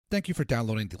Thank you for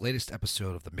downloading the latest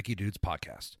episode of the Mickey Dudes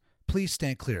podcast. Please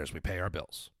stand clear as we pay our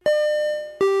bills.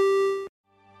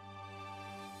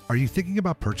 Are you thinking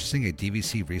about purchasing a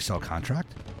DVC resale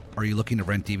contract? Are you looking to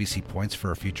rent DVC points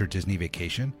for a future Disney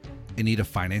vacation? In need of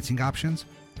financing options?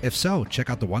 If so, check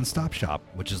out the one-stop shop,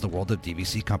 which is the world of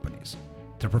DVC companies.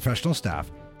 Their professional staff,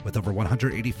 with over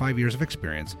 185 years of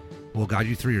experience, will guide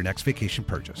you through your next vacation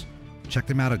purchase. Check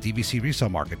them out at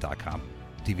dvcresalemarket.com,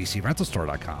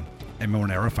 dvcrentalstore.com, and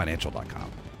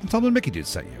monerafinancial.com. And tell them the Mickey Dudes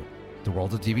sent you. The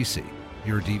world of DVC,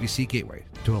 your DVC gateway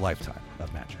to a lifetime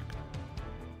of magic.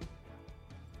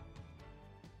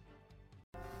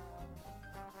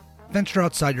 Venture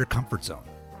outside your comfort zone.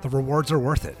 The rewards are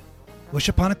worth it. Wish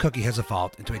Upon a Cookie has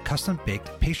evolved into a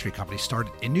custom-baked pastry company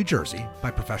started in New Jersey by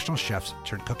professional chefs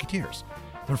turned cooketeers.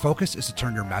 Their focus is to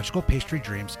turn your magical pastry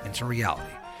dreams into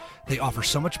reality. They offer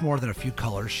so much more than a few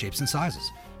colors, shapes, and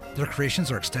sizes. Their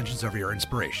creations are extensions of your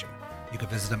inspiration. You can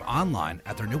visit them online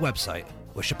at their new website,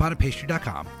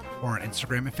 wishuponapastry.com, or on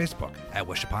Instagram and Facebook at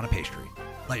Wish Upon a Pastry.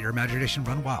 Let your imagination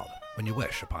run wild when you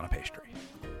wish upon a pastry.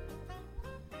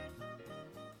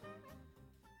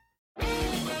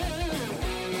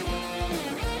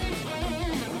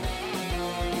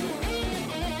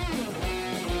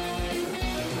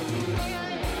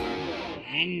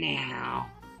 And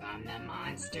now, from the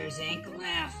Monsters Inc.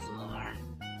 laugh floor,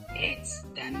 it's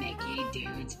the Mickey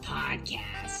Dudes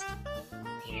podcast.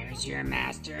 Here's your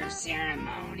master of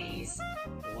ceremonies,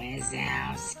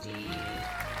 Wazowski.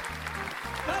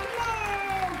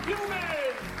 Hello,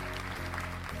 humans!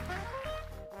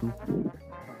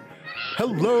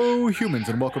 Hello, humans,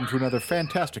 and welcome to another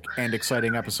fantastic and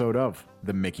exciting episode of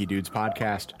the Mickey Dudes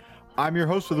podcast. I'm your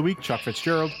host for the week, Chuck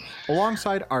Fitzgerald,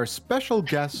 alongside our special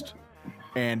guest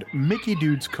and Mickey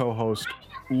Dudes co-host,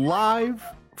 live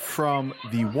from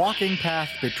the walking path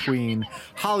between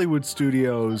Hollywood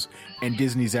Studios and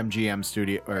Disney's MGM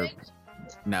studio, or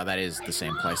no, that is the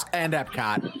same place, and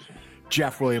Epcot,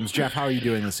 Jeff Williams. Jeff, how are you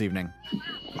doing this evening?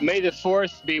 May the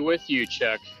 4th be with you,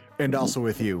 Chuck. And also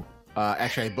with you.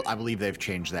 Actually, I believe they've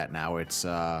changed that now. It's,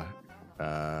 and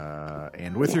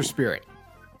with your spirit.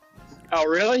 Oh,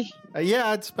 really?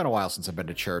 Yeah, it's been a while since I've been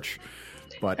to church,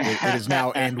 but it is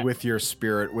now and with your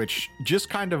spirit, which just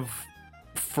kind of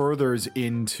furthers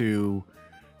into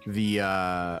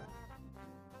the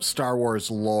Star Wars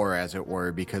lore, as it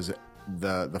were, because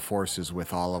the Force is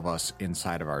with all of us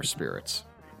inside of our spirits.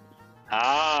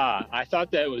 Ah, I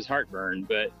thought that was heartburn,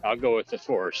 but I'll go with the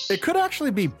Force. It could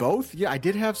actually be both. Yeah, I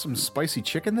did have some spicy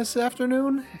chicken this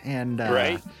afternoon, and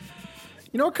right.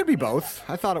 You know, it could be both.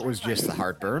 I thought it was just the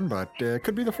heartburn, but it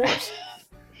could be the Force.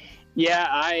 Yeah,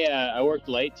 I worked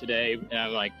late today, and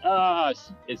I'm like,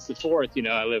 it's the 4th. You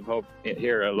know, I live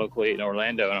here locally in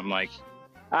Orlando, and I'm like,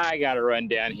 I got to run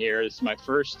down here. This is my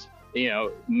first,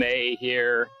 May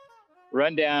here.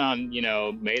 Run down on,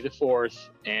 May the 4th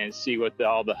and see what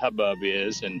all the hubbub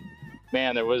is. And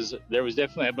man, there was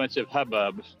definitely a bunch of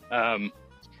hubbub.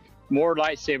 More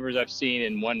lightsabers I've seen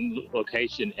in one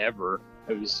location ever.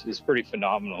 It was pretty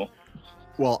phenomenal.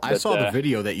 Well, I saw the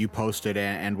video that you posted,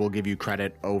 and we'll give you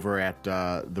credit over at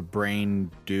the Brain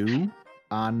Do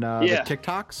on the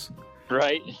TikToks.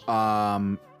 Right.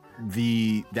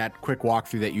 That quick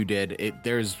walkthrough that you did,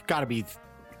 there's got to be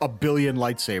a billion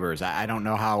lightsabers. I don't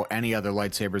know how any other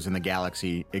lightsabers in the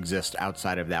galaxy exist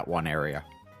outside of that one area.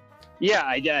 Yeah,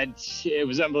 I did. It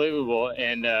was unbelievable,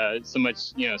 and so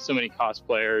many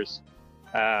cosplayers.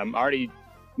 Already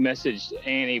messaged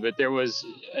Annie, but there was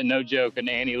no joke, an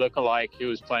Annie lookalike who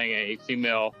was playing a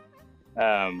female,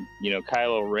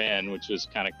 Kylo Ren, which was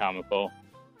kind of comical.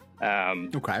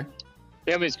 Okay. I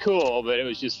mean, it's cool, but it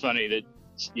was just funny that,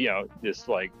 this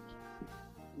like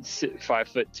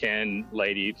 5'10"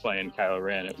 lady playing Kylo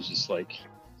Ren. It was just like,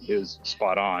 it was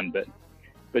spot on.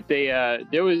 But they, I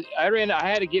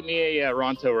had to get me a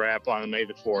Ronto wrap on May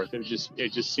the 4th.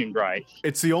 It just seemed right.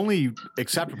 It's the only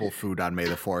acceptable food on May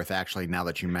the 4th, actually, now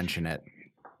that you mention it.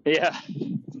 Yeah.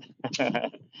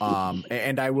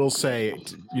 And I will say,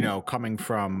 coming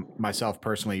from myself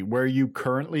personally, where you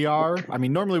currently are, I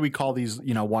mean, normally we call these,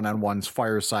 one-on-ones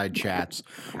fireside chats,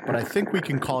 but I think we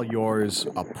can call yours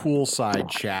a poolside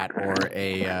chat or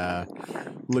a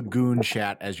lagoon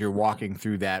chat as you're walking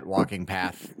through that walking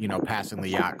path, passing the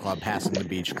yacht club, passing the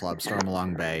beach club,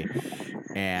 Stormalong Bay,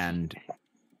 and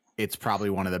it's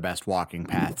probably one of the best walking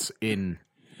paths in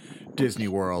Disney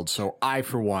World. So I,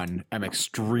 for one, am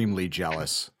extremely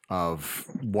jealous of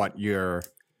what you're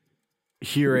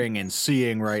hearing and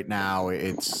seeing right now.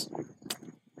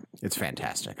 It's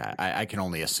fantastic. I can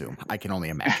only assume. I can only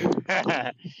imagine.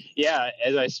 Yeah,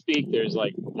 as I speak, there's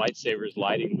like lightsabers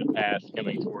lighting the path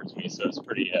coming towards me, so it's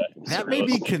pretty. That may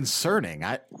be concerning.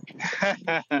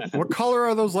 What color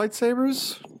are those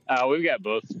lightsabers? We've got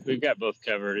both. We've got both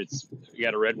covered. We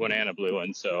got a red one and a blue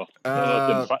one. So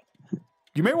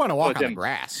you may want to walk on the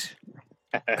grass.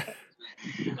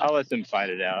 I'll let them fight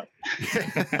it out.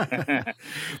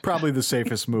 Probably the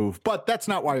safest move, but that's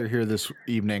not why you're here this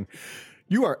evening.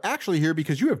 You are actually here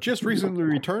because you have just recently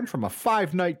returned from a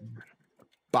 5-night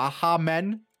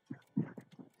Bahamian.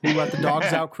 You let the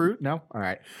dogs out cruise? No? All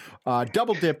right.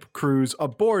 Double dip cruise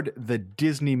aboard the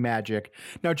Disney Magic.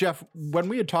 Now, Jeff, when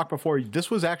we had talked before,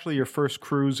 this was actually your first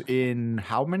cruise in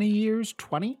how many years?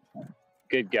 20?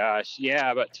 Good gosh.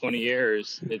 Yeah, about 20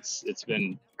 years. It's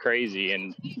been crazy.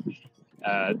 And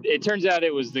it turns out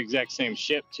it was the exact same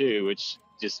ship, too, which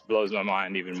just blows my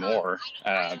mind even more.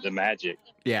 The Magic.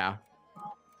 Yeah.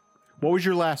 What was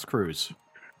your last cruise?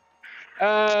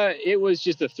 It was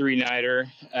just a 3-nighter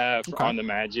on the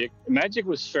Magic. The Magic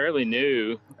was fairly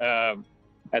new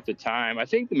at the time. I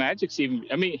think the Magic's even,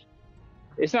 I mean,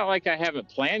 it's not like I haven't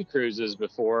planned cruises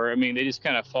before. I mean, they just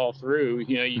kind of fall through.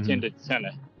 You know, you tend to kind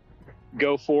of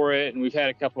go for it. And we've had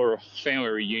a couple of family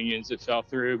reunions that fell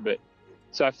through. But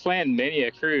so I've planned many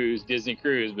a cruise, Disney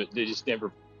cruise, but they just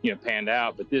never, panned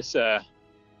out. But this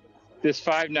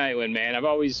 5-night one, man, I've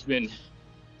always been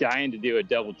dying to do a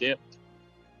double dip.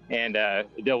 And a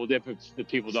double dip, if the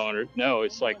people don't know,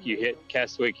 it's like you hit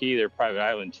Castaway Key, their private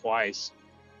island, twice.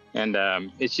 And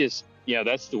it's just,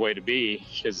 that's the way to be,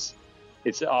 because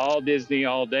it's all Disney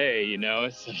all day,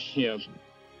 It's,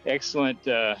 excellent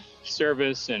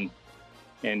service and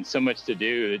so much to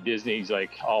do that Disney's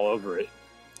like all over it.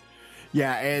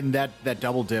 Yeah, and that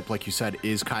double dip, like you said,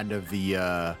 is kind of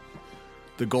the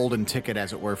golden ticket,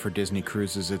 as it were, for Disney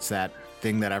cruises. It's that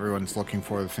thing that everyone's looking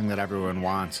for, the thing that everyone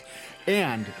wants.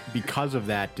 And because of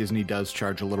that, Disney does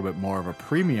charge a little bit more of a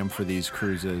premium for these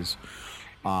cruises.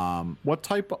 What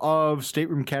type of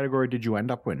stateroom category did you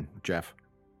end up in, Jeff?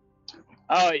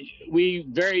 So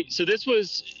this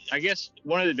was, I guess,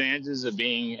 one of the advantages of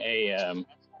being a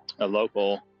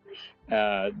local.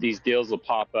 These deals will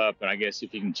pop up, and I guess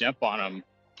if you can jump on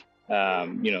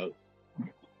them,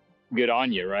 good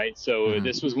on you, right? So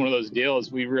this was one of those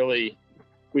deals. We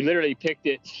literally picked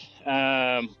it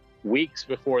weeks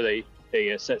before they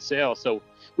set sail. So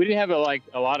we didn't have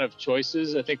a lot of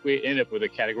choices. I think we ended up with a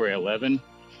category 11.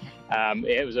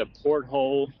 It was a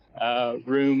porthole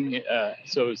room,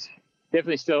 so it's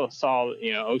definitely still saw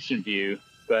ocean view,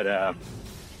 but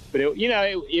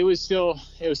it was still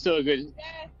a good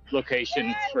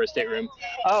location for a stateroom.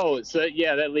 Oh, so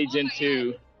yeah, that leads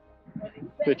into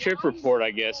the trip report,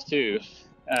 I guess, too.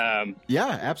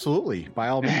 Yeah, absolutely, by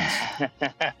all means.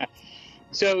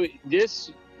 So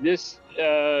this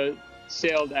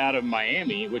sailed out of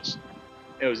Miami, which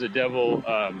it was a double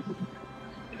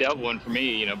one for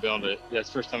me. That's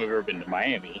the first time I've ever been to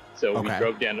Miami. So we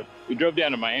drove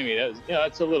down to Miami. That was,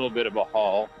 that's a little bit of a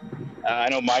haul. I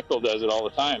know Michael does it all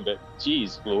the time, but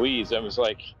geez, Louise, I was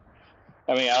like,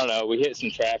 I don't know. We hit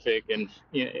some traffic, and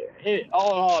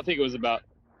all in all, I think it was about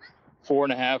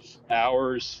 4.5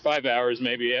 hours, 5 hours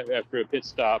maybe after a pit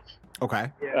stop.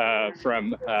 Okay.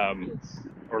 From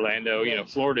Orlando.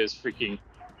 Florida is freaking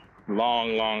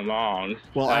long.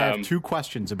 Well, I have 2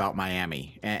 questions about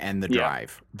Miami and the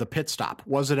drive. Yeah. The pit stop,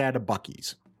 was it at a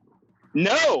Buc-ee's?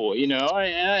 No,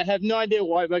 I have no idea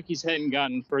why Buc-ee's hadn't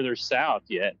gotten further south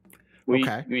yet. We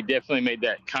definitely made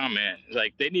that comment.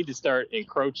 Like, they need to start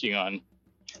encroaching on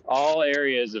all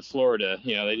areas of Florida.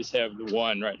 They just have the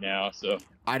one right now. So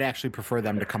I'd actually prefer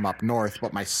them to come up north.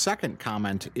 But my second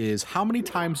comment is, how many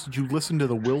times did you listen to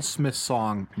the Will Smith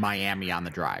song Miami on the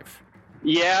drive?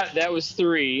 Yeah, that was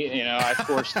 3. I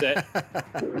forced that.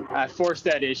 I forced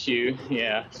that issue.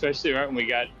 Yeah, especially right when we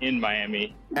got in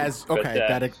Miami. That's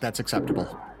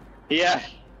acceptable. Yeah,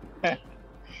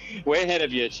 way ahead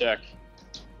of you, Chuck.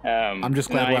 I'm just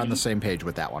glad we're on the same page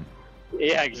with that one.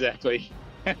 Yeah, exactly.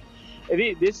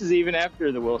 This is even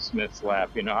after the Will Smith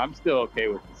slap. I'm still okay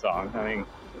with the song.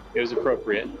 It was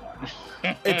appropriate.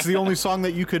 It's the only song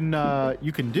that you can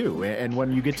do. And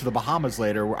when you get to the Bahamas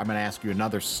later, I'm going to ask you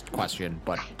another question,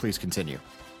 but please continue.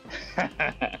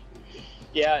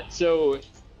 Yeah. So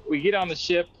we get on the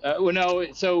ship. I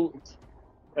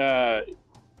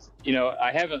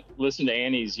haven't listened to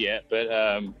Annie's yet, but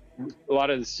a lot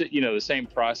of the same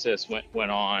process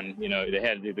went on. They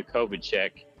had to do the COVID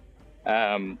check.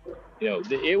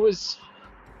 It was,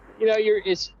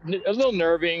 it's a little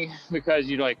nerving because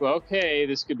you're like, well, okay,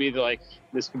 this could be the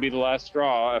last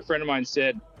straw. A friend of mine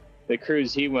said the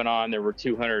cruise he went on, there were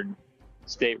 200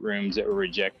 staterooms that were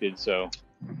rejected. So,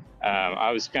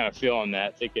 I was kind of feeling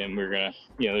that, thinking we're going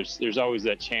to, there's always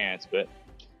that chance, but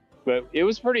it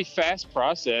was a pretty fast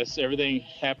process. Everything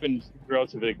happened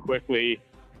relatively quickly.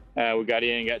 We got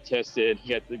in, got tested,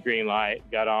 got the green light,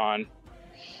 got on.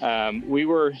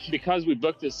 Because we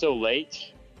booked it so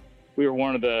late, we were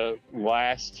one of the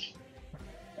last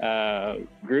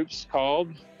groups called.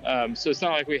 So it's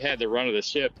not like we had the run of the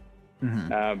ship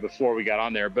before we got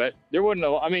on there. But there wasn't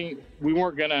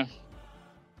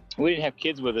we didn't have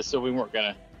kids with us, so we weren't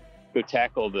going to go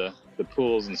tackle the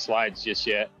pools and slides just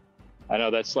yet. I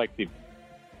know that's like the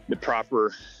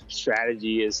proper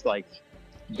strategy is like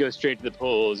go straight to the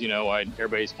pools, while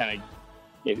everybody's kind of,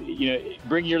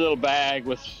 bring your little bag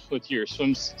with your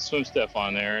swim stuff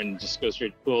on there and just go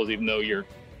straight to the pools, even though your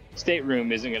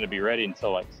stateroom isn't going to be ready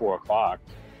until like 4:00.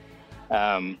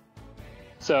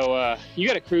 So you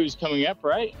got a cruise coming up,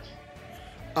 right?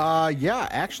 Yeah,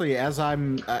 actually, as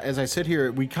I sit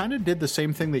here, we kind of did the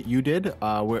same thing that you did.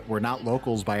 We're not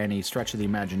locals by any stretch of the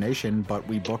imagination, but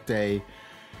we booked a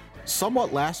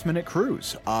somewhat last-minute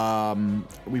cruise.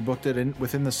 We booked it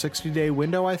within the 60-day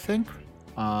window, I think.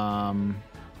 And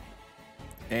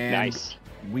nice.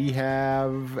 We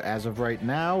have, as of right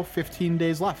now, 15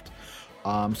 days left.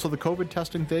 So the COVID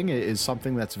testing thing is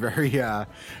something that's very,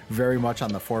 very much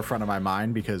on the forefront of my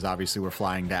mind because obviously we're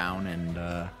flying down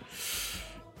and.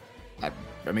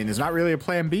 I mean, there's not really a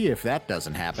plan B if that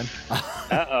doesn't happen.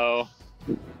 Uh-oh.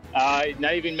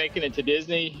 Not even making it to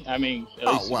Disney? I mean, at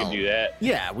least you can do that.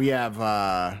 Yeah, we have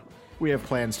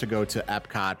plans to go to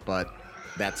Epcot, but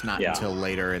that's not until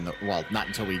later not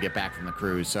until we get back from the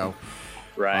cruise. So,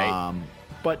 right.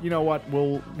 But you know what?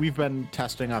 We've been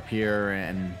testing up here,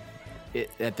 and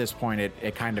at this point,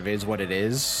 it kind of is what it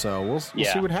is. So we'll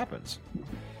see what happens.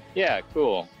 Yeah,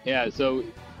 cool. Yeah, so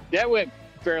that went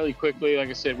fairly quickly. Like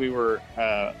I said, we were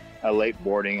a late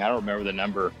boarding. I don't remember the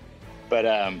number, but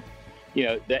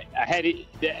the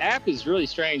app is really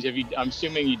strange. I'm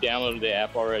assuming you downloaded the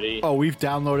app already. Oh, we've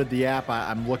downloaded the app.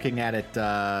 I'm looking at it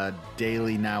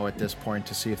daily now at this point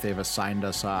to see if they've assigned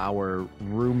us our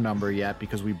room number yet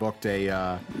because we booked a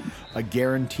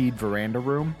guaranteed veranda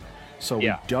room. So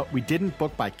we didn't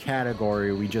book by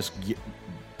category. We just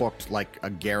booked like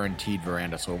a guaranteed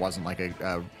veranda. So it wasn't like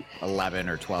a 11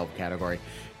 or 12 category.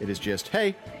 It is just,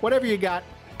 hey, whatever you got,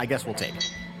 I guess we'll take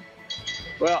it.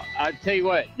 Well, I'll tell you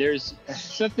what, there's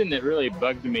something that really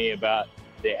bugged me about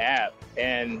the app,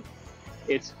 and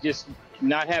it's just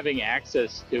not having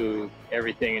access to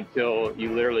everything until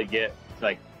you literally get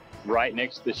like right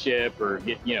next to the ship or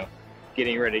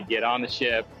getting ready to get on the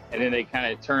ship, and then they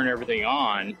kind of turn everything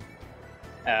on.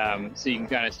 So you can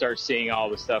kind of start seeing all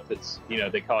the stuff that's,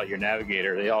 they call it your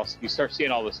navigator. You start seeing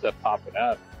all the stuff popping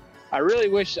up. I really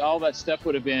wish all that stuff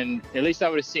would have been, at least I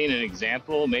would have seen an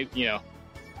example. Maybe,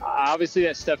 obviously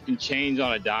that stuff can change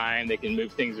on a dime. They can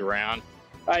move things around.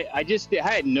 I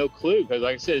had no clue because,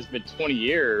 like I said, it's been 20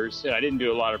 years and I didn't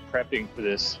do a lot of prepping for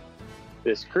this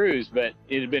cruise, but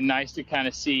it'd been nice to kind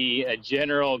of see a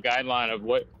general guideline of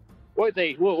what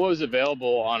was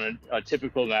available on a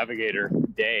typical navigator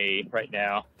day right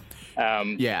now.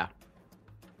 Yeah.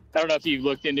 I don't know if you've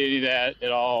looked into any of that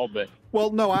at all, but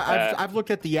no, I've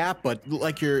looked at the app, but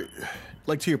to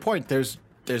your point, there's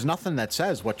nothing that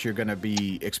says what you're going to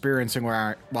be experiencing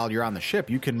while you're on the ship.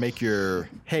 You can make we'll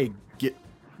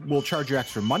charge you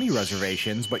extra money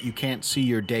reservations, but you can't see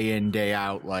your day in, day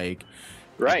out. Like,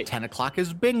 right. At 10 o'clock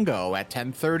is bingo. At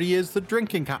 10:30 is the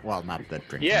drinking not the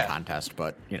drinking contest,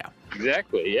 but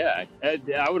Exactly. Yeah.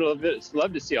 I would love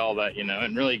to see all that,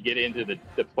 and really get into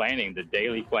the planning, the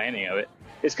daily planning of it.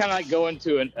 It's kind of like going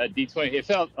to a D20. It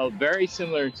felt very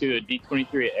similar to a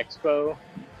D23 Expo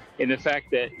in the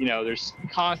fact that, there's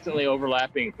constantly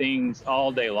overlapping things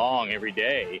all day long, every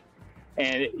day.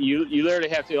 And you literally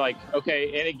have to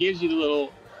okay, and it gives you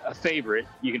a favorite.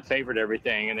 You can favorite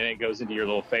everything, and then it goes into your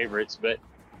little favorites. But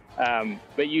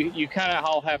you kind of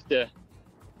all have to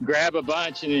grab a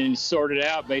bunch and then sort it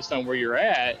out based on where you're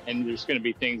at. And there's going to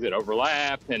be things that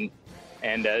overlap, and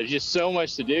there's just so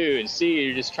much to do and see.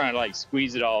 You're just trying to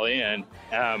squeeze it all in.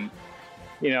 And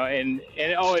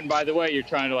by the way, you're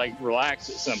trying to relax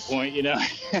at some point, Yeah.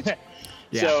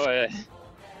 So,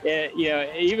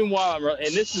 even while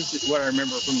and this is what I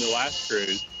remember from the last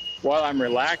cruise, while I'm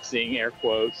relaxing, air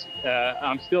quotes,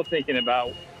 I'm still thinking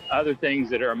about other things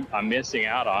that I'm missing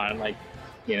out on. I'm like,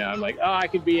 oh, I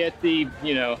could be at the,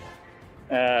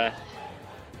 the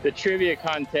trivia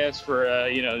contest for,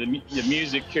 the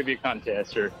music trivia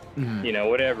contest or,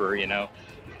 whatever,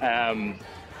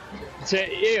 So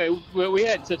anyway, we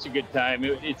had such a good time.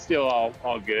 It's still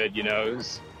all good,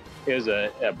 It was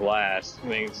a blast. I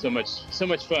mean, so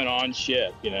much fun on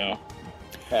ship,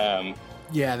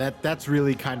 Yeah, that's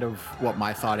really kind of what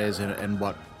my thought is, and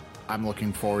what I'm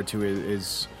looking forward to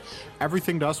is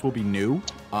everything to us will be new,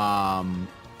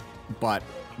 but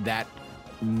that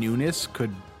newness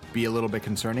could be a little bit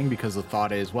concerning, because the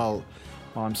thought is, well,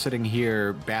 I'm sitting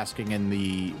here basking in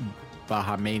the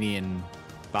Bahamian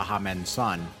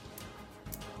sun.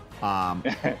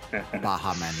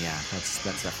 Bahaman, yeah, that's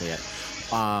definitely it.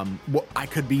 Well, I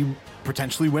could be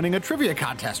potentially winning a trivia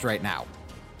contest right now.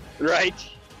 Right.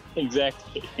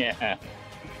 Exactly. Yeah.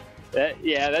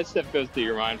 That stuff goes through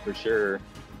your mind for sure.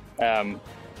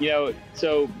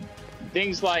 So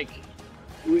things like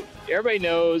everybody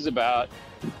knows about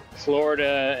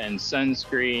Florida and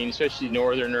sunscreen, especially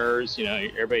northerners.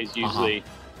 Everybody's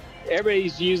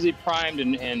usually primed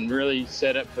and really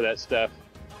set up for that stuff.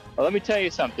 Well, let me tell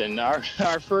you something. Our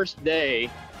first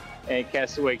day at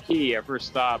Castaway Key, our first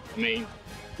stop,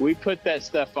 we put that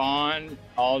stuff on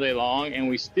all day long and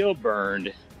we still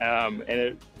burned.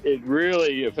 And it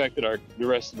really affected the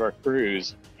rest of our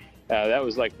cruise. That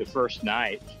was like the first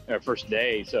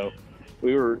day. So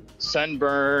we were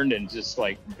sunburned and just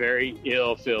like very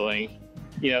ill feeling,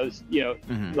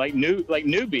 mm-hmm. like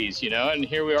newbies, and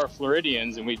here we are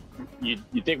Floridians, and you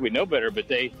think we know better, but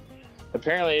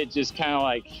apparently it just kind of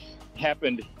like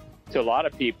happened to a lot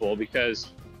of people,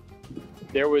 because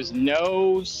there was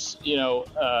no,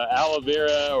 aloe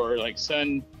vera or like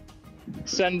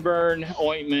sunburn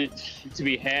ointment to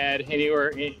be had anywhere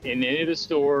in any of the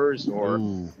stores, or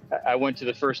I went to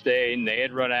the first day and they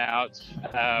had run out.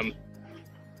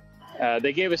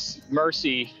 They gave us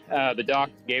Mercy. The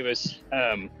doc gave us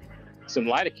some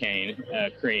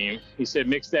lidocaine cream. He said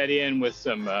mix that in with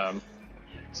some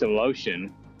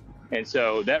lotion, and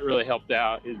so that really helped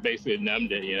out. It basically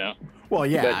numbed it, Well,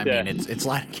 yeah, but, it's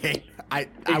lidocaine. I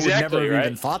would never have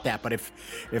even thought that, but if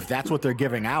that's what they're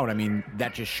giving out,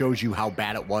 that just shows you how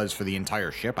bad it was for the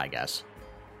entire ship, I guess.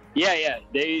 Yeah.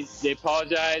 They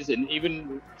apologized, and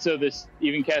even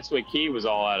Castaway Key was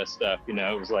all out of stuff.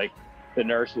 It was like the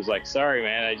nurse was like, "Sorry,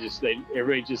 man,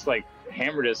 everybody just like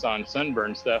hammered us on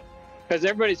sunburn stuff," because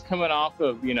everybody's coming off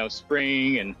of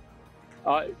spring. And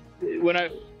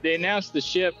when they announced the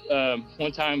ship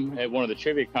one time at one of the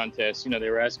trivia contests, they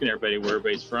were asking everybody where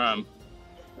everybody's from.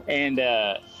 And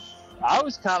I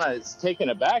was kind of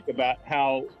taken aback about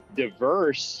how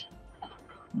diverse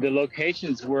the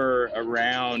locations were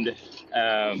around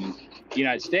the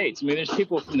United States. There's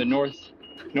people from the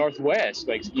Northwest,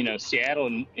 like,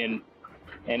 Seattle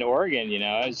and Oregon,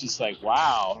 I was just like,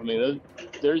 wow.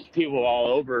 There's people all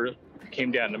over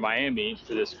came down to Miami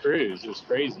for this cruise. It was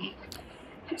crazy.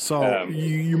 So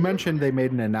you mentioned they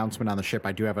made an announcement on the ship.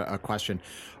 I do have a question.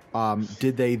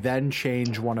 Did they then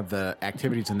change one of the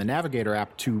activities in the Navigator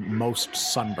app to most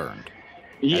sunburned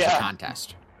as a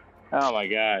contest? Oh my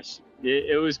gosh.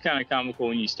 It was kind of comical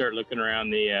when you start looking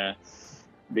around the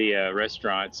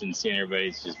restaurants and seeing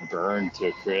everybody's just burned to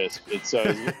a crisp. It's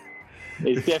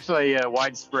definitely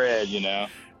widespread,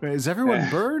 Is everyone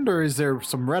burned, or is there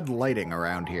some red lighting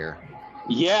around here?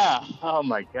 Yeah. Oh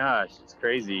my gosh. It's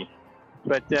crazy.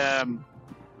 But, the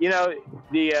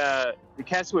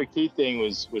Castaway Key thing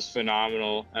was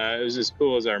phenomenal. It was as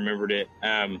cool as I remembered it.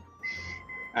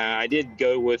 I did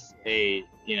go with a,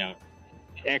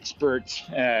 expert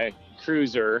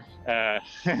cruiser,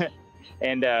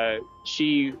 and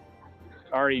she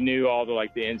already knew all the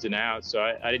ins and outs, so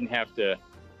I didn't have to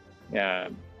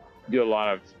do a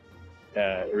lot of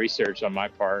research on my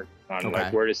part on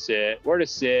where to sit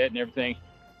and everything.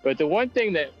 But the one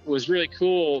thing that was really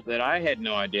cool that I had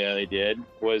no idea they did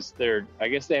was I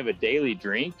guess they have a daily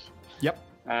drink. Yep.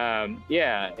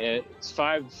 It's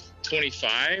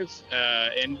 $5.25,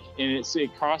 and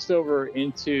it crossed over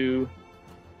into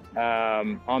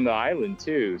on the island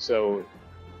too. So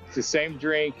it's the same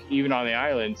drink even on the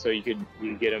island. So you can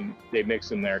get them. They mix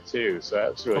them there too. So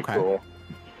that's really cool.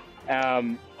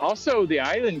 Also, the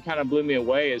island kind of blew me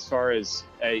away as far as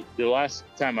the last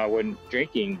time I wasn't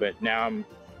drinking, but now I'm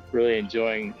really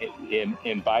enjoying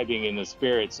imbibing in the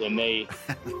spirits. And I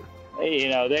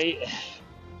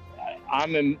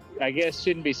guess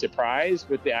shouldn't be surprised,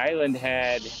 but the island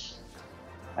had,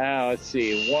 let's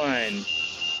see, 1,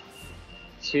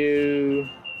 2,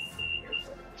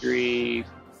 3,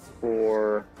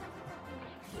 4,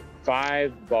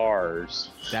 5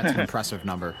 bars. That's an impressive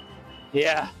number.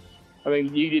 Yeah.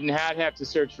 You didn't have to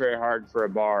search very hard for a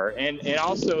bar. And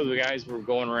also the guys were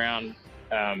going around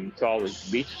to all the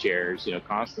beach chairs,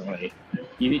 constantly.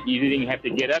 You didn't even have to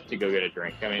get up to go get a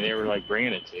drink. They were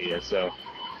bringing it to you. So,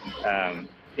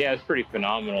 it's pretty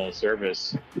phenomenal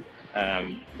service.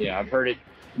 I've heard it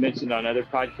mentioned on other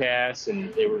podcasts,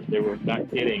 and they were not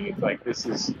kidding. It's like this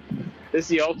is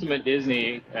the ultimate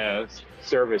Disney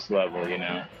service level,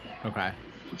 Okay.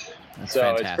 That's so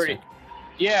fantastic. It's pretty.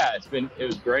 Yeah, it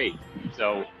was great.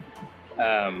 So,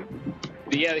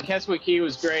 But yeah, the Castaway Key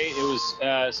was great. It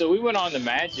was so we went on the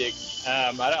Magic.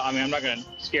 I'm not going to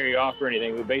scare you off or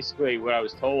anything, but basically what I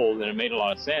was told, and it made a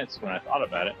lot of sense when I thought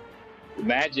about it. The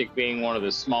Magic being one of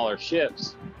the smaller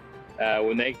ships,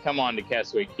 when they come on to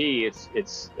Castaway Key,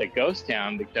 it's a ghost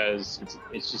town because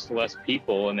it's just less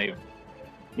people, and they've,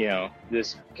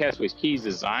 this Castaway Key is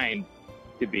designed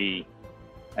to be,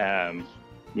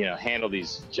 handle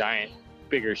these giant,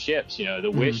 bigger ships. The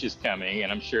Wish is coming,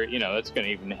 and I'm sure that's going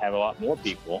to even have a lot more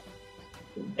people.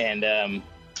 And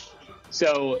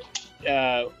so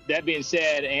that being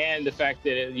said, and the fact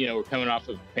that we're coming off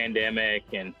of a pandemic,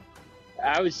 and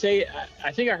I would say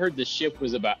I think I heard the ship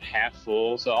was about half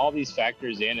full. So all these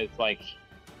factors in, it's like,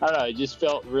 I don't know, it just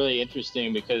felt really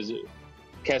interesting because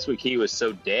Castaway Key was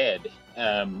so dead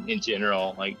in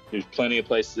general. Like there's plenty of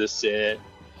places to sit,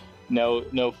 no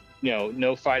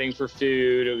fighting for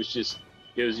food. It was just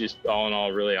all in all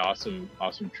a really awesome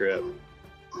trip.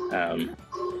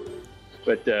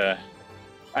 But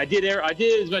I did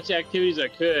as much activity as I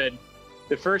could.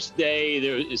 The first day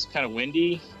it was kind of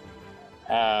windy,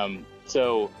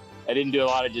 so I didn't do a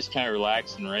lot of just kind of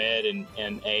relaxed and read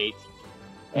and ate.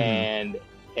 And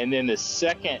then the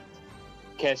second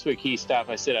Castaway Key stop,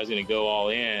 I said I was going to go all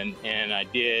in, and I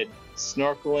did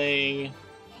snorkeling,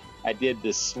 I did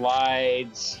the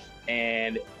slides,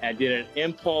 and I did an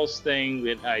impulse thing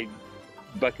that I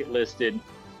bucket listed.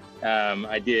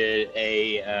 I did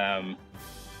a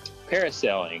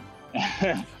parasailing.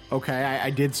 Okay, I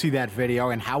did see that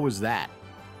video, and how was that?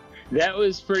 That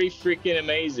was pretty freaking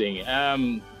amazing.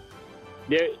 I'm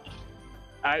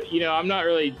not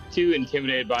really too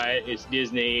intimidated by it. It's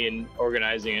Disney and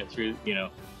organizing it through,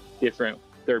 different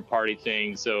third-party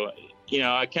things. So,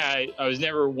 I was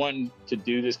never wanting to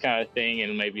do this kind of thing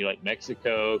in maybe like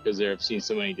Mexico because I've seen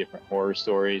so many different horror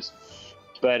stories.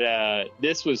 But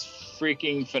this was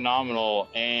freaking phenomenal,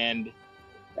 and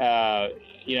I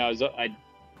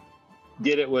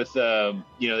did it with I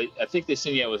think they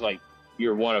send you out with like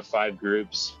you're one of 5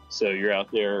 groups, so you're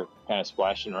out there kind of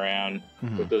splashing around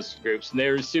with those groups, and they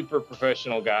were super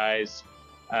professional guys.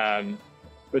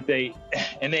 But they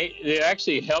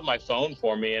actually held my phone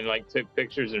for me and like took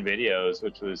pictures and videos,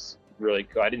 which was really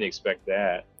cool. I didn't expect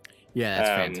that. Yeah, that's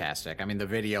fantastic. I mean, the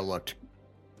video looked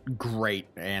great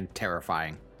and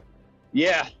terrifying.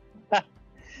 Yeah.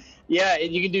 Yeah,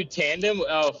 and you can do tandem.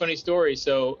 Oh, funny story.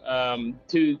 So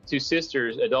two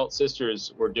sisters, adult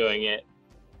sisters, were doing it.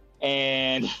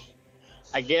 And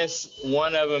I guess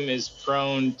one of them is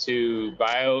prone to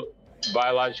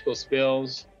biological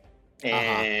spills.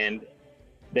 And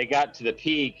they got to the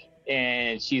peak,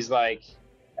 and she's like,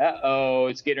 uh-oh,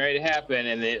 it's getting ready to happen.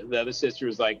 And the other sister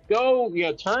was like, go,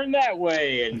 turn that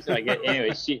way. And like,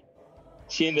 anyway, she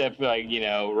ended up like,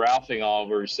 Ralphing all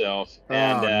over herself.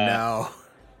 And, no.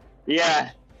 Yeah.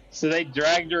 So they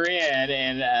dragged her in,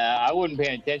 and I wasn't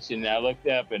paying attention. I looked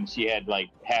up, and she had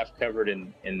like half covered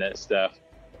in that stuff.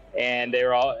 And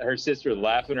her sister was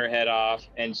laughing her head off,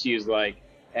 and she was like,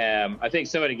 I think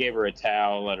somebody gave her a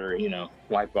towel and let her,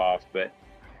 wipe off. But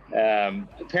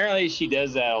apparently she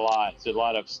does that a lot. So a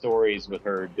lot of stories with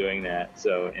her doing that.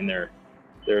 So in their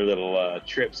little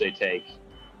trips they take.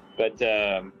 But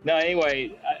no,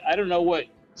 anyway, I don't know what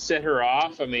set her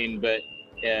off. I mean, but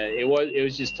it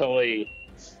was just totally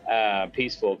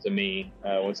peaceful to me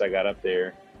once I got up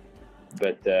there.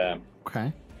 But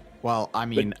okay. Well, I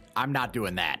mean, I'm not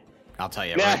doing that. I'll tell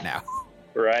you right now.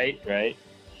 Right.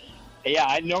 Yeah,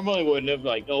 I normally wouldn't have.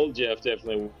 Like old Jeff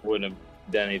definitely wouldn't have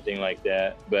done anything like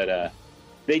that. But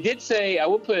they did say, I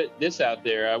will put this out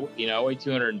there. I weigh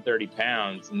 230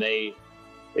 pounds, and they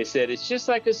said it's just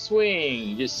like a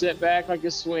swing. Just sit back like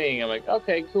a swing. I'm like,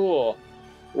 okay, cool.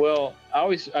 Well,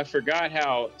 I forgot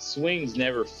how swings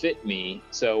never fit me.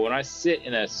 So when I sit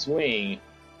in a swing,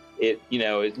 it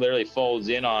literally folds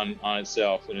in on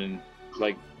itself, and then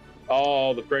like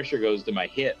all the pressure goes to my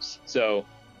hips. So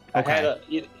okay.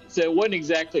 So it wasn't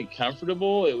exactly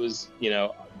comfortable. It was,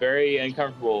 very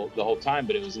uncomfortable the whole time,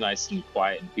 but it was nice and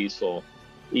quiet and peaceful.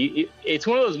 It's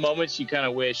one of those moments you kind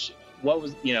of wish,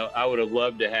 I would have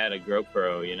loved to have had a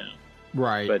GoPro,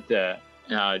 Right. But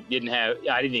I didn't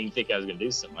even think I was going to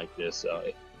do something like this. So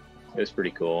it was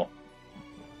pretty cool.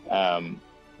 But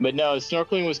no,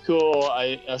 snorkeling was cool.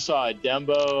 I saw a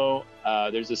Dumbo.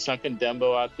 There's a sunken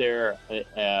Dumbo out there,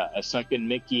 a sunken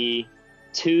Mickey.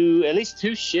 At least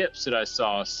 2 ships that I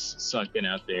saw sunken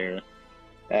out there.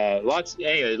 Lots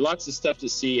of stuff to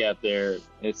see out there.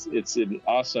 It's an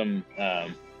awesome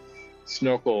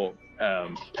snorkel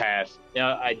path.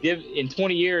 Now, in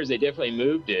 20 years they definitely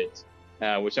moved it,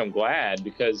 which I'm glad,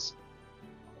 because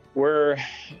they're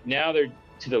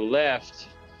to the left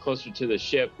closer to the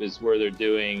ship is where they're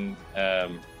doing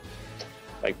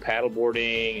like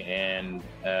paddleboarding and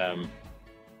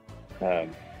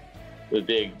the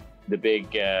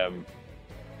big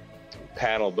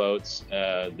paddle boats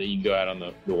that you can go out on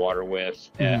the water with.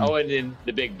 And then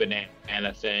the big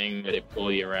banana thing that they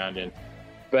pull you around in.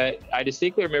 But I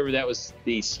distinctly remember that was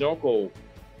the snorkel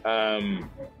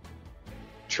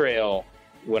trail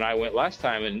when I went last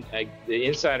time, and the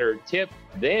insider tip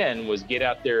then was get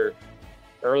out there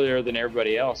earlier than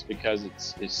everybody else because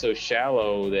it's so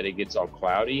shallow that it gets all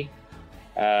cloudy,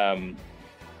 and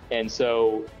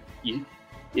so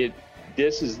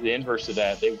this is the inverse of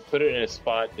that. They put it in a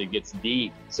spot that gets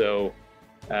deep, so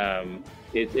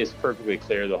it's perfectly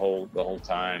clear the whole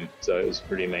time. So it was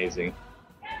pretty amazing.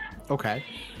 Okay.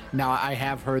 Now, I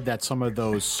have heard that some of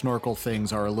those snorkel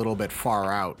things are a little bit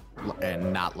far out,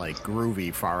 and not like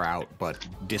groovy far out, but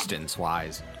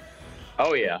distance-wise.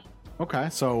 Oh, yeah. Okay,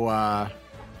 so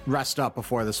rest up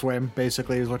before the swim,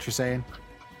 basically, is what you're saying?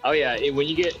 Oh, yeah.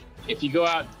 If you go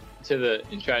out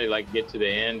and try to like get to the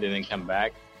end and then come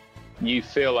back, you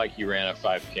feel like you ran a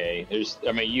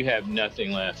 5K. You have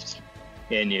nothing left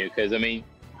in you, because,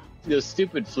 those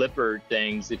stupid flipper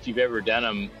things, if you've ever done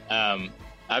them,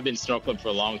 I've been snorkeling for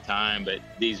a long time, but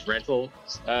these rental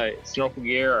snorkel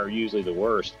gear are usually the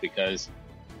worst because,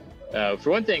 for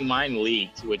one thing, mine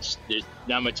leaked, which there's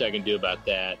not much I can do about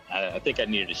that. I think I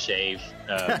needed a shave.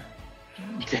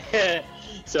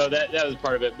 So that was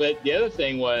part of it. But the other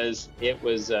thing was, it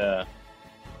was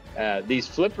these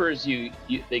flippers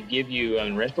they give you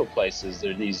on rental places.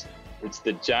 They're it's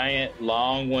the giant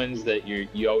long ones that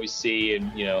you always see, and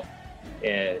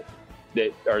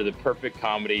that are the perfect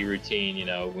comedy routine,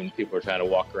 when people are trying to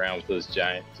walk around with those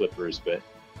giant flippers.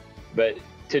 But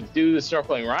to do the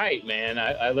snorkeling right, man,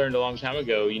 I learned a long time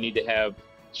ago, you need to have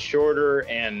shorter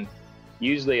and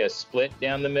usually a split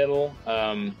down the middle,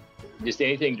 just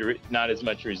anything not as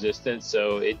much resistance,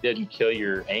 so it didn't kill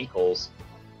your ankles.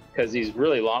 Because these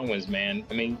really long ones, man,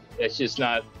 it's just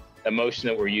not a motion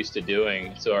that we're used to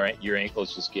doing, so your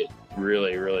ankles just get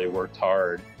really, really worked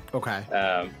hard. Okay.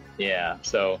 Yeah,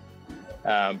 so...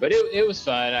 but it was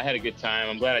fun. I had a good time.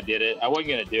 I'm glad I did it. I wasn't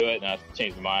going to do it, and I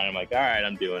changed my mind. I'm like, all right,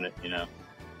 I'm doing it,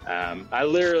 I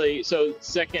literally,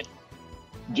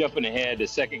 jumping ahead, the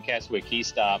second Castaway Key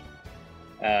stop,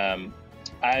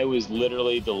 I was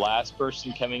literally the last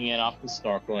person coming in off the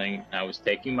snorkeling. I was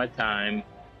taking my time,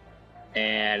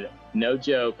 and no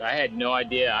joke, I had no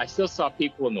idea. I still saw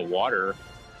people in the water,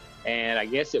 and I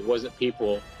guess it wasn't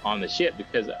people on the ship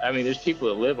because, there's people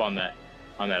that live on that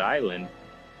island.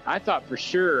 I thought for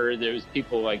sure there was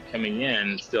people like coming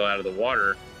in still out of the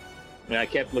water. And I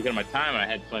kept looking at my time, and I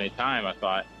had plenty of time, I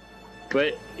thought.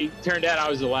 But it turned out I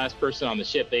was the last person on the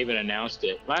ship. They even announced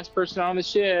it. Last person on the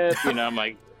ship. I'm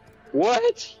like,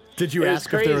 what? Did you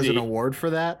ask if there was an award for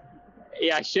that?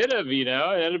 Yeah, I should have, That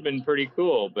would have been pretty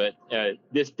cool. But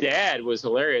this dad was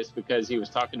hilarious because he was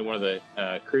talking to one of the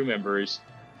crew members.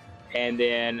 And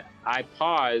then I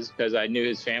paused because I knew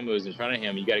his family was in front of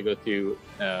him. You got to go through...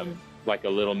 like a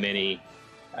little mini,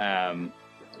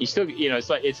 you still,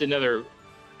 it's another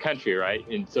country, right?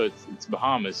 And so it's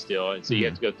Bahamas still. And so you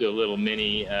have to go through a little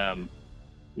mini,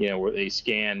 where they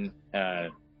scan your...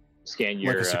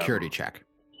 Like a security check.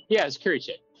 Yeah, a security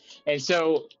check. And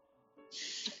so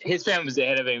his family was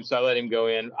ahead of him, so I let him go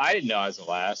in. I didn't know I was the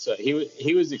last. So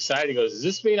he was excited. He goes, is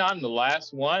this mean I'm the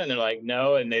last one? And they're like,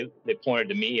 no. And they pointed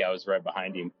to me. I was right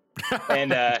behind him.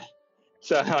 And,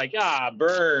 so I'm like,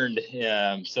 burned.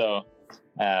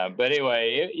 But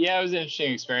anyway, it was an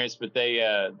interesting experience. But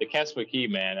the Castaway Key,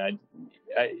 man,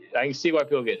 I can see why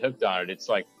people get hooked on it. It's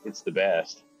like, it's the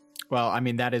best. Well,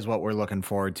 that is what we're looking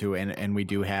forward to. And we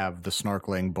do have the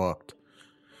snorkeling booked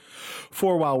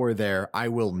for while we're there. I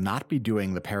will not be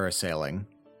doing the parasailing.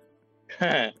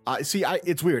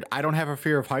 It's weird. I don't have a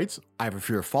fear of heights. I have a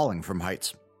fear of falling from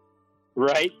heights.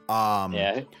 Right.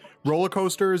 Yeah. Roller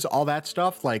coasters, all that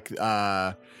stuff, like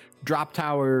drop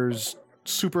towers,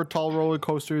 super tall roller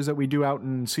coasters that we do out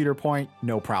in Cedar Point,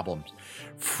 no problems.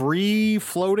 Free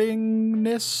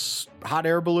floatingness, hot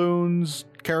air balloons,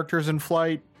 characters in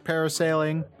flight,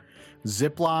 parasailing,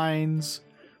 zip lines,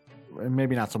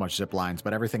 maybe not so much zip lines,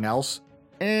 but everything else,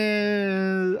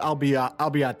 I'll be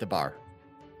at the bar.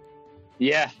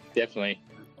 Yeah, definitely.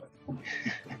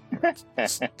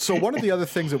 So one of the other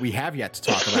things that we have yet to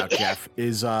talk about, Jeff,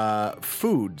 is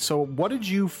food. So what did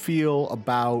you feel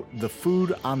about the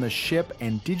food on the ship,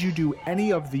 and did you do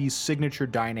any of these signature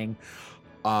dining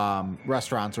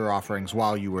restaurants or offerings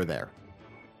while you were there?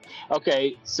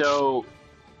 Okay, so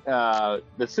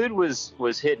the food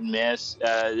was hit and miss.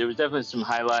 There was definitely some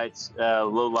highlights,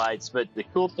 lowlights, but the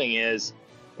cool thing is,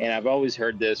 And I've always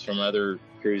heard this from other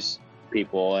cruise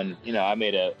people. And, you know,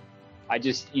 you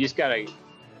just gotta,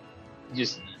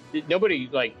 nobody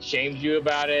like shames you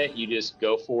about it. You just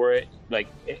go for it. Like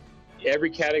every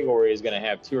category is going to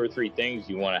have 2 or 3 things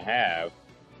you want to have.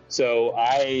 So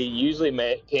I usually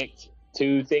picked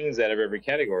 2 things out of every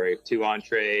category, 2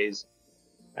 entrees,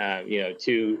 you know,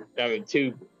 2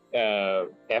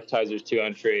 appetizers, 2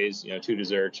 entrees, you know, 2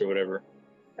 desserts or whatever.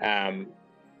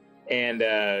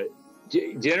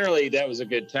 Generally that was a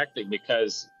good tactic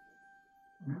because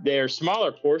they're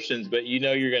smaller portions, but you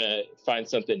know, you're going to find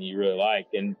something you really like.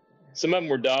 And some of them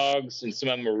were dogs and some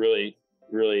of them were really,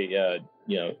 really,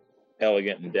 you know,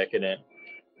 elegant and decadent,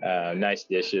 nice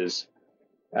dishes.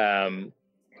 The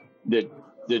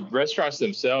restaurants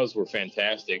themselves were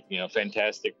fantastic, you know,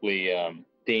 fantastically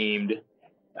themed.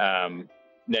 Now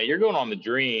you're going on the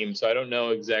Dream, so I don't know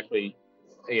exactly,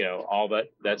 you know, all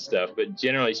that stuff, but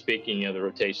generally speaking, you know, the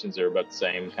rotations are about the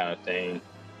same kind of thing.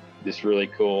 Just really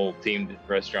cool themed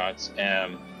restaurants.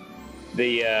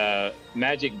 The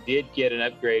Magic did get an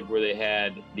upgrade where they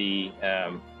had the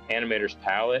Animator's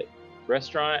Palette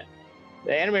restaurant.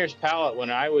 The Animator's Palette,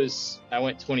 when I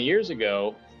went 20 years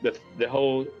ago, the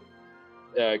whole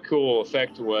cool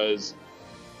effect was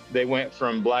they went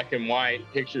from black and white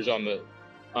pictures on the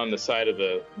side of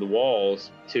the walls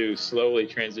to slowly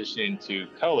transitioning to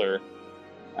color.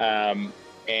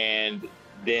 And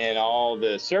then all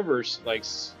the servers like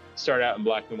start out in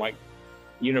black and white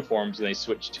uniforms and they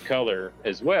switched to color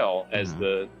as well as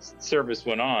the service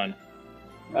went on.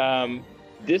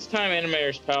 This time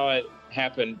Animator's Palette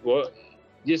happened. Well,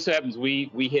 just so happens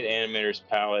we hit Animator's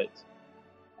Palette.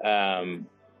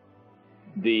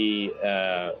 They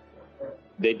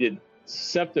did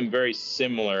something very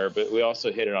similar, but we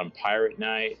also hit it on Pirate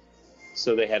Night.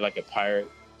 So they had like a pirate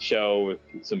show with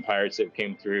some pirates that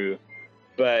came through,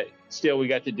 but still we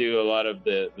got to do a lot of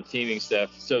the theming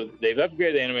stuff. So they've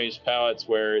upgraded the Animator's Palettes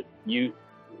where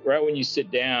right when you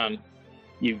sit down,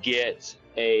 you get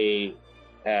a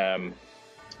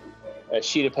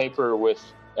sheet of paper with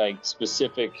like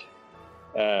specific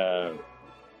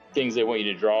things they want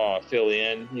you to draw, fill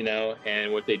in, you know,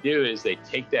 and what they do is they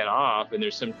take that off and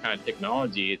there's some kind of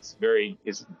technology. It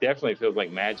definitely feels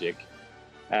like magic.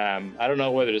 I don't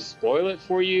know whether to spoil it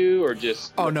for you or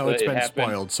just. Oh no, it's been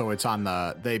spoiled. So it's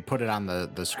they put it on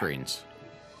the screens.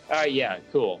 Yeah,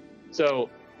 cool. So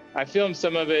I filmed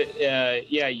some of it.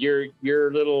 Yeah,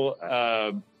 your little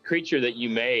creature that you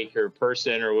make or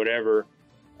person or whatever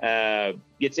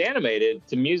gets animated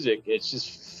to music. It's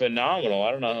just phenomenal.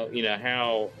 I don't know, you know,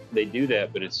 how they do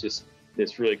that, but it's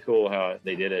really cool how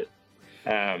they did it.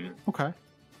 Okay.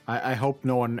 I hope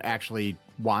no one actually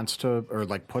wants to or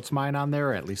like puts mine on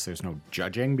there. At least there's no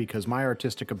judging because my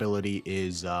artistic ability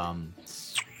is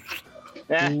less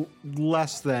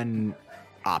than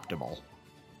optimal.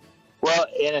 Well,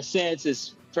 in a sense,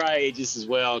 it's probably just as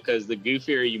well because the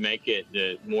goofier you make it,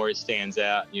 the more it stands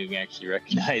out. You can actually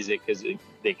recognize it because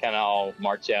they kind of all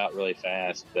march out really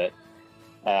fast. But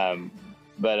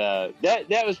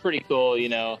that was pretty cool. You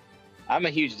know, I'm a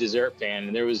huge dessert fan,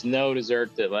 and there was no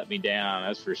dessert that let me down.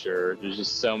 That's for sure. There's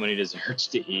just so many desserts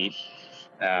to eat.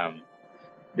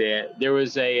 There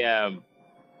was anyway.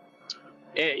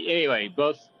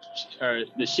 Both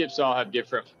the ships all have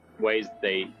different ways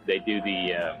they do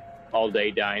the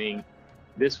all-day dining.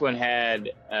 This one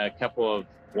had a couple of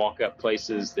walk-up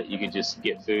places that you could just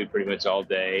get food pretty much all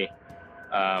day.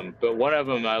 But one of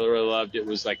them I really loved. It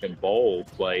was like a bowl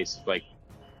place. Like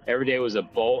every day was a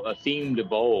themed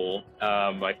bowl.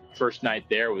 Like first night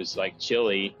there was like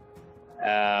chili,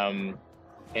 and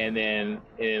then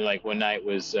like one night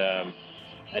was a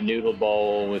noodle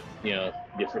bowl with, you know,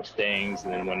 different things,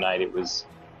 and then one night it was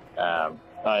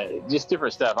just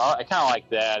different stuff. I kind of like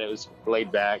that. It was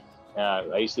laid back.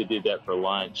 I used to do that for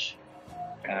lunch.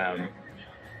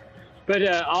 But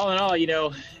all in all, you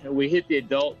know, we hit the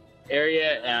adult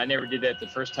area, and I never did that the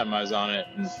first time I was on it,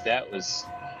 and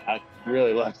I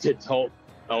really loved the adult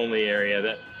only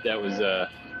area. That was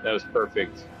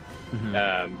perfect.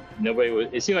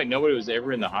 Mm-hmm. It seemed like nobody was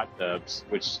ever in the hot tubs,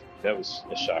 which that was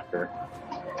a shocker.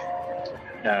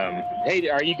 Hey,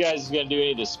 are you guys gonna do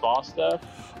any of the spa stuff?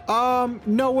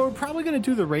 No, we're probably gonna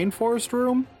do the rainforest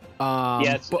room.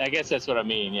 I guess that's what I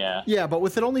mean. Yeah. Yeah, but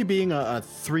with it only being a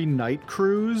 3-night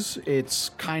cruise, it's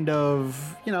kind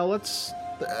of, you know,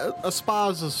 a spa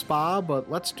is a spa,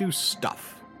 but let's do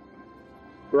stuff.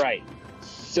 Right.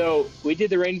 So we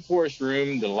did the rainforest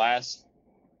room the last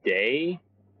day,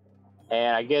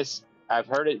 and I guess I've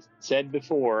heard it said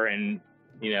before, and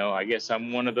you know, I guess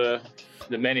I'm one of the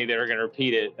many that are going to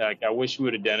repeat it. Like, I wish we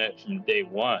would have done it from day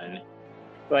one.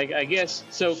 like, I guess,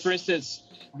 so for instance,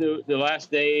 the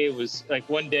last day was like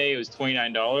one day it was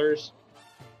 $29,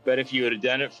 but if you would have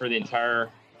done it for the entire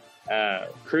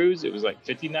cruise, it was like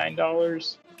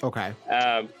 $59. Okay.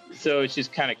 So it's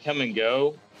just kind of come and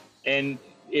go, and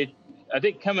I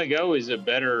think come and go is a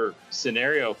better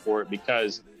scenario for it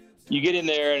because you get in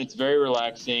there and it's very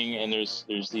relaxing, and there's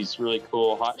these really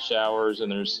cool hot showers,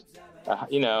 and there's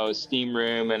a steam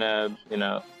room and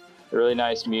a really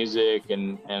nice music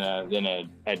and then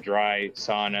a dry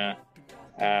sauna.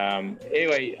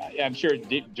 Anyway, I'm sure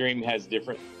Dream has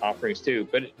different offerings too,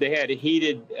 but they had a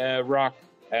heated rock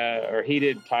or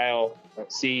heated tile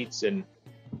seats, and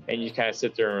you kind of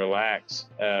sit there and relax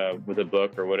with a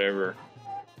book or whatever.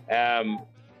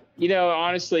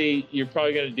 Honestly, you're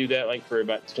probably going to do that like for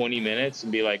about 20 minutes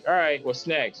and be like, all right, what's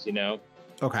next?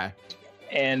 Okay.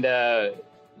 And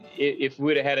if we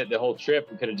would have had it the whole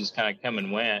trip, we could have just kind of come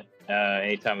and went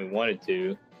anytime we wanted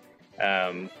to,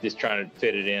 just trying to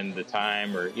fit it in the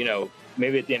time, or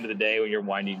maybe at the end of the day when you're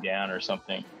winding down or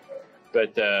something.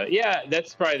 But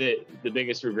that's probably the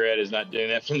biggest regret, is not doing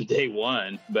that from day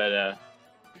one. But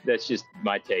that's just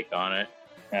my take on it.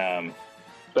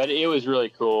 But it was really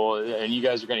cool, and you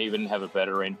guys are going to even have a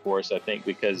better rainforest, I think,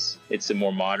 because it's a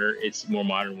more modern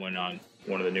one on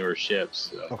one of the newer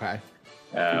ships. So. Okay.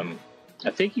 I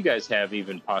think you guys have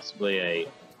even possibly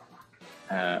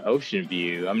a ocean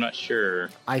view. I'm not sure.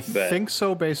 I think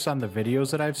so, based on the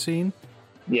videos that I've seen.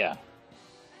 Yeah.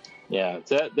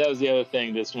 So that was the other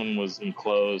thing. This one was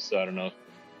enclosed, so I don't know if,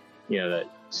 that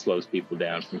slows people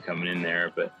down from coming in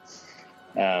there, but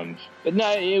no,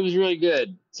 it was really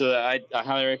good. So I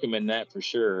highly recommend that for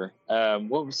sure.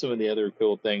 What were some of the other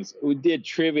cool things? We did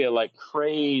trivia like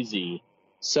crazy.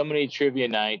 So many trivia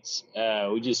nights.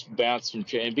 We just bounced from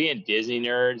and being Disney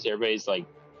nerds, everybody's like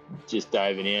just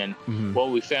diving in. Mm-hmm.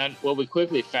 What we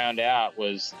quickly found out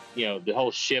was, the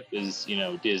whole ship is,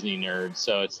 Disney nerds.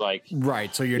 So it's like,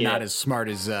 right. So you're not as smart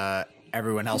as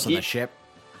everyone else on the ship.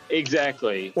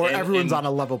 Exactly. Or everyone's on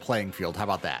a level playing field. How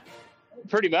about that?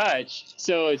 Pretty much.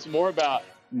 So it's more about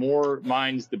more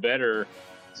minds, the better.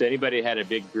 So anybody had a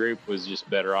big group was just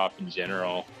better off in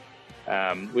general.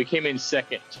 We came in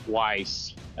second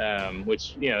twice,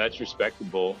 which, that's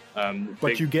respectable.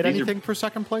 But you get anything for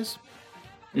second place?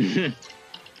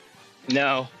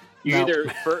 No. You're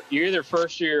either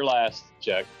first or you're last,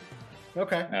 Chuck.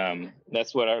 Okay.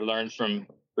 That's what I learned from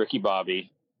Ricky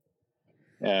Bobby.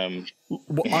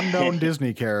 Unknown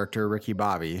Disney character, Ricky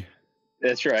Bobby.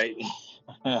 That's right.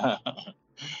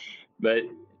 But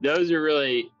those are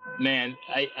really, man,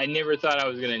 I never thought I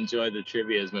was going to enjoy the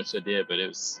trivia as much as I did, but it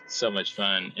was so much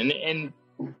fun. And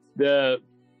the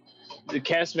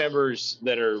cast members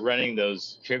that are running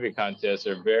those trivia contests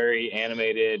are very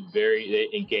animated, very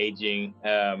engaging,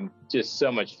 just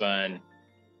so much fun.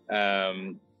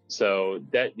 So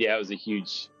that was a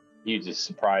huge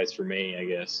surprise for me, I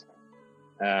guess.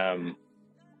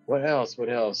 What else?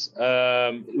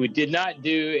 We did not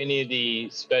do any of the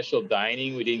special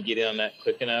dining. We didn't get in on that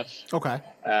quick enough. Okay.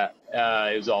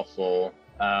 It was all full.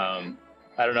 I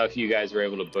don't know if you guys were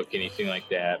able to book anything like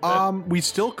that. But... we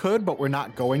still could, but we're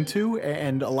not going to.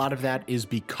 And a lot of that is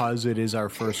because it is our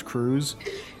first cruise.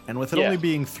 And with it only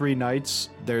being 3 nights,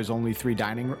 there's only 3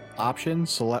 dining options.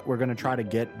 So we're going to try to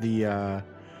get the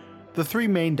 3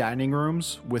 main dining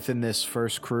rooms within this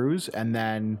first cruise, and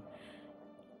then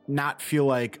not feel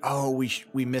like,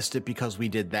 we missed it because we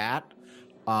did that.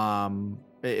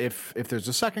 If there's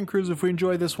a second cruise, if we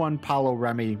enjoy this one, Palo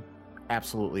Remy,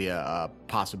 absolutely a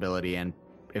possibility. And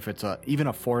if it's even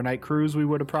a 4-night cruise, we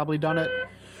would have probably done it.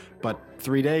 But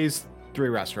 3 days, 3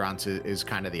 restaurants is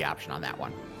kind of the option on that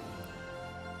one.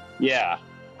 Yeah,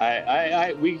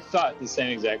 we thought the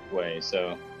same exact way.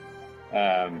 So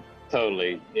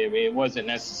totally, it wasn't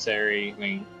necessary. I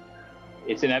mean,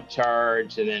 it's an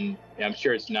upcharge, and then I'm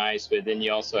sure it's nice, but then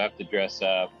you also have to dress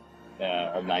up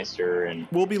nicer. And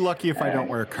we'll be lucky if I don't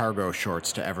wear cargo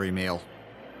shorts to every meal.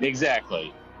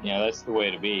 Exactly. That's the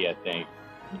way to be, I think.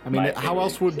 I mean, how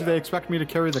else would they expect me to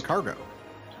carry the cargo?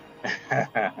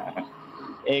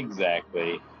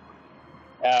 Exactly.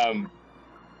 The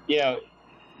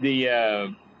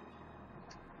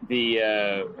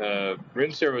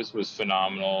room service was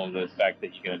phenomenal. The fact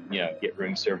that you can, get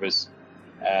room service,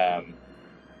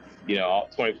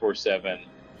 24/7.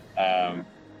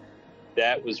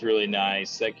 That was really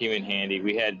nice. That came in handy.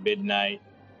 We had midnight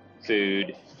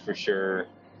food for sure.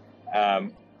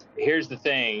 Here's the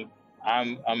thing.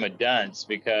 I'm a dunce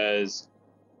because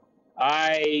so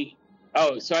I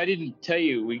didn't tell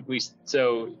you,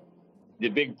 so the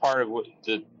big part of what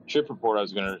the trip report I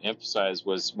was going to emphasize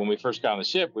was when we first got on the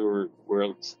ship, we were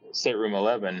stateroom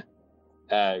 11.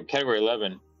 category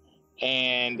 11,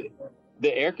 and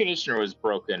the air conditioner was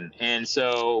broken. And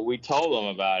so we told them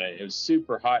about it. It was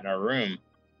super hot in our room.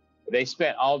 They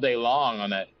spent all day long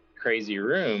on that crazy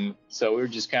room. So we were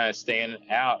just kind of staying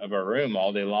out of our room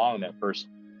all day long that first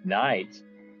night.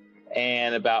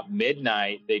 And about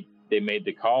midnight, they made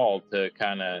the call to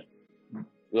kind of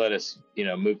let us,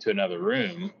 move to another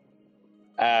room.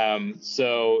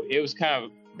 So it was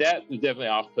that was definitely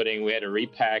off-putting. We had to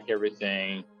repack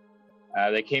everything.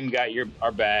 They came and got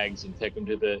our bags and took them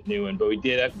to the new one, but we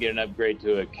did get an upgrade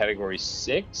to a category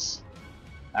 6,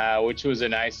 which was a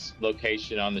nice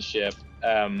location on the ship.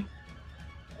 But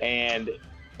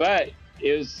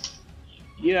it was,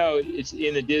 it's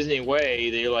in the Disney way.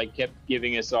 They kept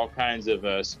giving us all kinds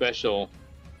of special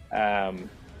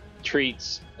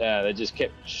treats that just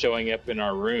kept showing up in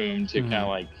our room to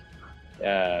kind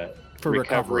of for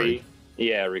recovery.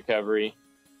 Yeah, recovery.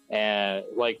 And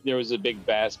there was a big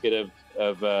basket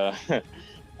of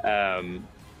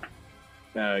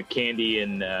candy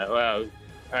and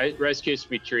Rice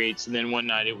Krispie treats, and then one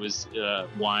night it was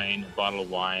wine. A bottle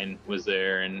of wine was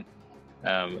there, and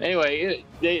anyway,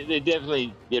 they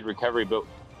definitely did recovery. But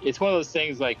it's one of those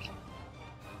things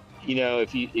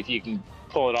if you can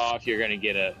pull it off, you're going to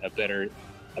get a better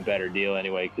deal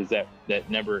anyway, because that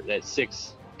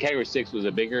category 6 was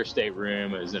a bigger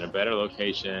stateroom. It was in a better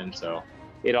location, so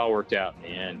it all worked out in the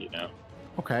end,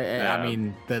 Okay. I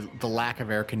mean, the lack of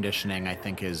air conditioning, I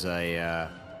think, is a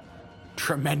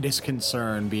tremendous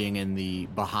concern being in the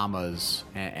Bahamas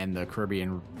and the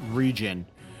Caribbean region.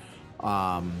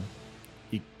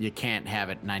 You can't have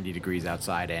it 90 degrees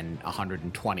outside and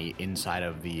 120 inside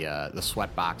of the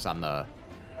sweat box on the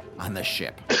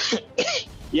ship.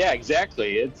 Yeah,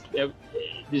 exactly.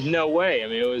 There's no way. I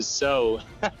mean, it was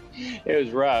it was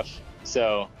rough.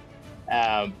 So,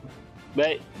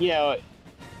 but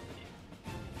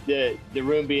the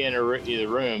room being the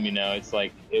room, it's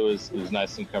it was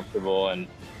nice and comfortable, and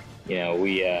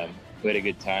we had a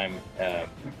good time.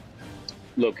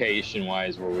 Location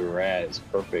wise, where we were at is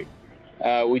perfect.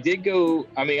 We did go.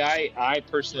 I mean, I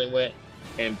personally went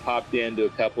and popped into a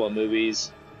couple of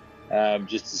movies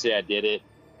just to say I did it.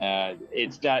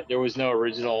 There was no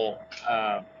original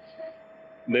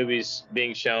movies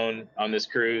being shown on this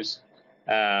cruise.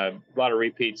 A lot of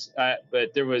repeats,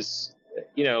 but there was,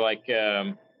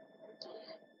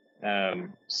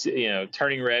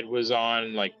 Turning Red was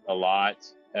on a lot.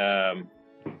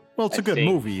 Well, it's a good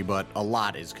movie, but a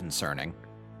lot is concerning.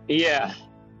 Yeah,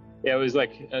 it was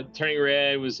Turning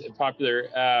Red was popular.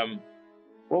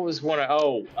 What was one?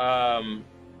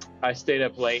 I stayed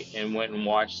up late and went and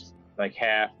watched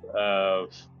half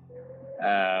of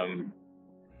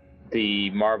the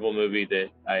Marvel movie that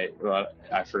I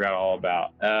forgot all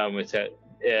about. It's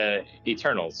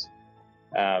Eternals.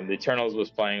 The Eternals was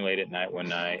playing late at night one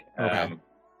night. Okay.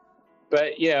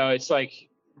 But it's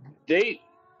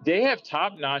they have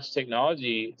top-notch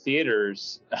technology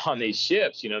theaters on these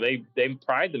ships. They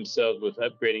pride themselves with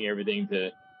upgrading everything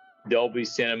to Dolby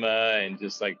Cinema and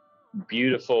just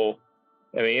beautiful.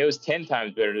 I mean, it was 10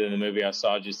 times better than the movie I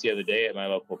saw just the other day at my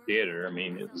local theater. I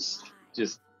mean, it was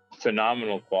just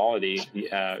phenomenal quality.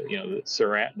 The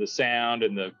sound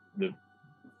and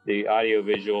the audio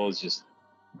visual is just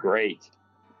great.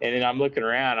 And then I'm looking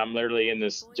around. I'm literally in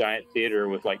this giant theater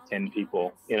with 10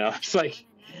 people. It's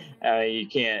you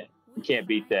can't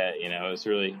beat that. It's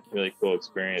really, really cool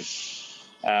experience.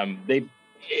 I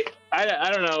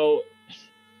don't know.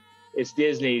 It's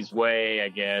Disney's way, I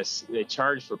guess. They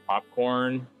charge for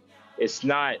popcorn. It's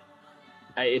not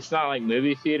like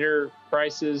movie theater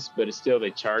prices, but it's still,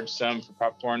 they charge some for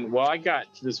popcorn. Well, I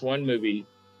got to this one movie,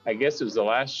 I guess it was the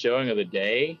last showing of the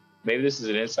day. Maybe this is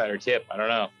an insider tip. I don't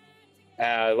know.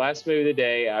 Last movie of the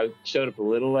day, I showed up a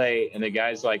little late, and the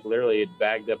guy's literally had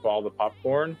bagged up all the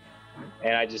popcorn.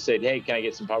 And I just said, "Hey, can I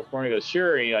get some popcorn?" He goes,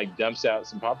 "Sure." And he dumps out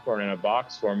some popcorn in a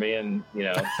box for me, and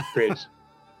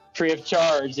free of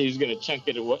charge. He was going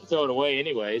to throw it away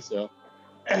anyway. So,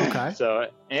 okay. So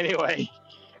anyway,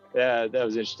 that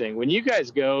was interesting. When you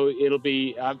guys go, it'll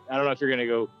be, I don't know if you're going to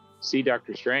go see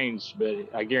Doctor Strange, but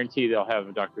I guarantee they'll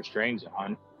have Doctor Strange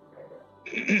on.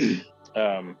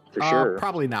 For sure.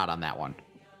 Probably not on that one.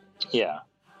 Yeah.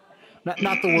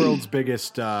 Not the world's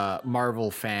biggest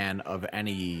Marvel fan of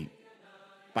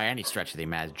by any stretch of the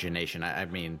imagination. I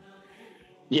mean,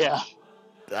 yeah,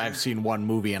 I've seen one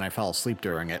movie and I fell asleep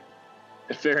during it.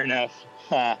 Fair enough.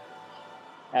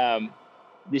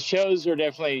 The shows are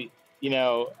definitely,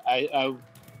 I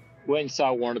went and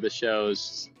saw one of the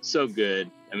shows. So good.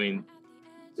 I mean,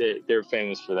 they're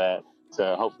famous for that.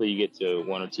 So hopefully you get to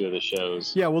one or two of the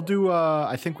shows. Yeah, we'll do.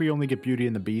 I think we only get Beauty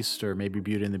and the Beast, or maybe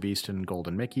Beauty and the Beast and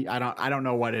Golden Mickey. I don't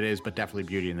know what it is, but definitely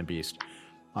Beauty and the Beast.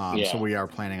 So we are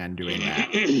planning on doing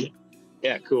that.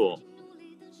 Yeah, cool.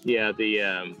 Yeah,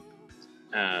 the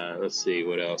let's see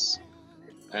what else.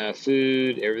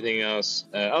 Food, everything else.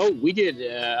 We did.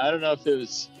 I don't know if it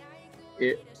was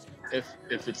if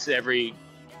it's every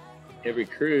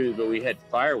cruise, but we had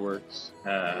fireworks on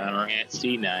our at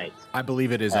sea night. I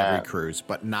believe it is every cruise,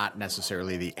 but not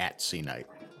necessarily the at sea night.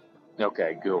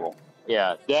 Okay, cool.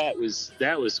 Yeah, that was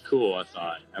cool. I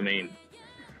thought. I mean,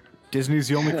 Disney's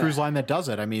the only cruise line that does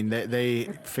it. I mean, they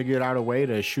figured out a way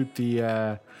to shoot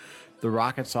the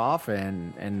rockets off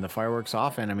and the fireworks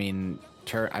off, and I mean,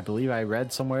 I believe I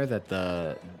read somewhere that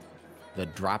the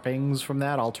droppings from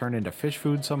that all turn into fish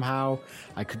food somehow.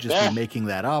 I could just be making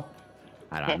that up.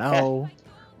 I don't know.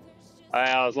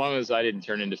 As long as I didn't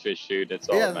turn into fish food, that's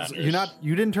all that matters.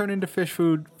 You didn't turn into fish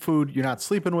food. You're not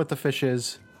sleeping with the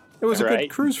fishes. It was a good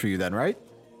cruise for you then, right?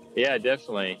 Yeah,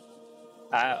 definitely.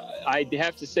 I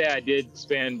have to say I did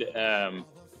spend.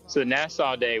 So the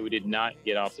Nassau day, we did not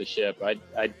get off the ship.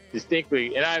 I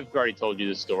distinctly, and I've already told you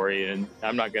the story, and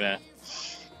I'm not gonna,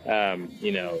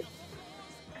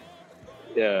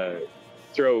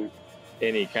 throw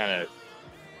any kind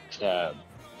of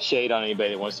shade on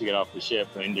anybody that wants to get off the ship.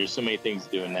 I mean, there's so many things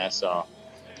to do in Nassau,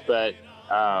 but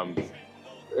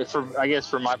I guess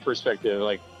from my perspective,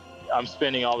 like I'm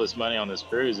spending all this money on this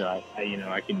cruise, and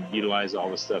I can utilize all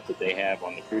the stuff that they have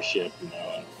on the cruise ship,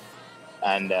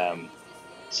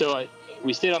 so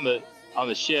we stayed on the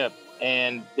ship,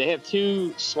 and they have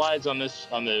two slides on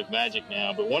the Magic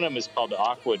now, but one of them is called the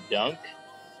Aqua Dunk,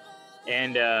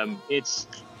 and it's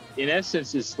in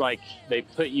essence it's like they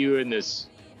put you in this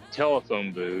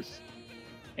telephone booth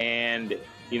and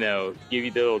give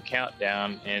you the little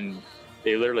countdown, and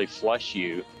they literally flush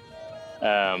you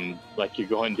like you're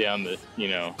going down the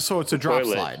so it's a drop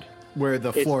slide where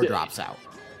the floor drops out.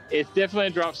 It's definitely a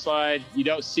drop slide. You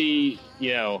don't see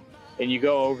and you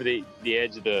go over the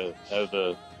edge of the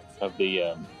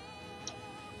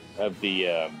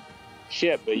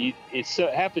ship, but it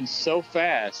happens so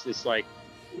fast. It's like,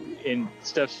 and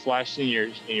stuff's flashing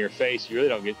in your face. You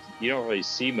don't really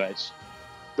see much.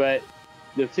 But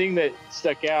the thing that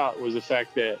stuck out was the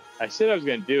fact that I said I was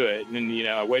going to do it, and then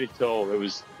I waited till it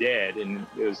was dead, and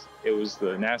it was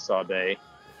the Nassau day,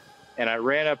 and I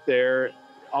ran up there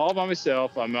all by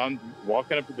myself. I'm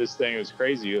walking up to this thing. It was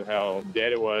crazy how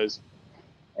dead it was.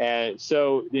 And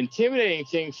so the intimidating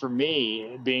thing for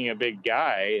me, being a big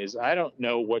guy, is I don't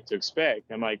know what to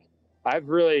expect. I'm like, I've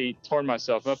really torn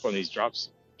myself up on these drop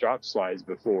slides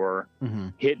before,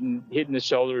 hitting the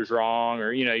shoulders wrong,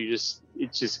 or it's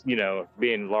just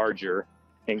being larger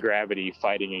and gravity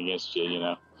fighting against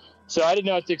you. So I didn't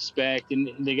know what to expect,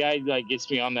 and the guy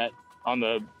gets me on the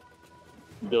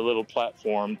little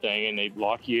platform thing, and they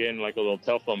lock you in like a little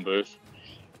telephone booth,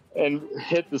 and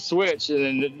hit the switch, and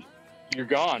then you're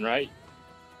gone, right?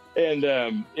 And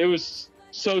it was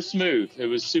so smooth. It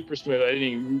was super smooth. I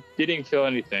didn't even feel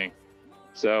anything.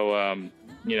 So I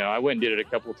went and did it a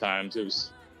couple of times.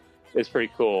 It's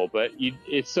pretty cool, but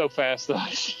it's so fast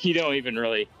that you don't even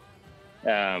really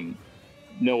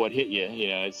know what hit you.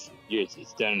 It's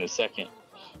done in a second.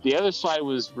 The other slide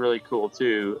was really cool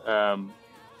too. I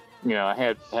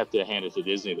have to hand it to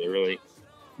Disney. They really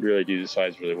do the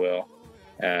slides really well.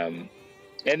 And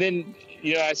then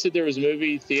I said there was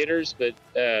movie theaters, but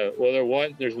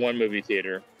there's one movie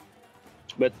theater,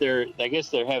 but I guess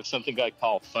they have something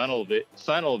called Funnel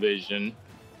Vision,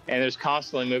 and there's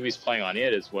constantly movies playing on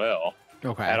it as well.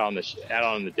 Okay. Out on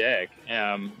the deck.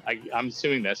 I'm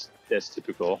assuming that's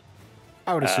typical.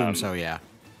 I would assume so. Yeah.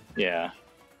 Yeah.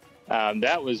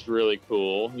 That was really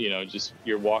cool. Just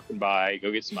you're walking by,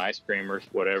 go get some ice cream or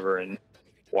whatever, and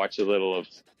watch a little of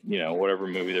whatever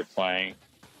movie they're playing.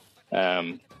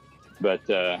 But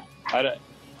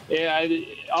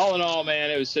all in all,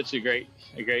 man, it was such a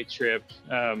great trip.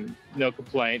 No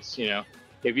complaints.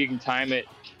 If you can time it,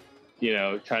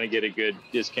 trying to get a good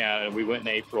discount. And we went in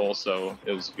April, so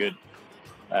it was good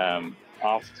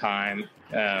off time.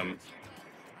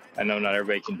 I know not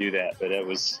everybody can do that, but that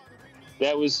was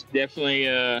definitely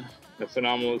a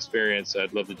phenomenal experience.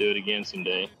 I'd love to do it again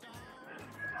someday.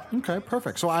 Okay,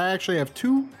 perfect. So I actually have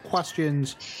two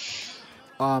questions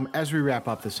as we wrap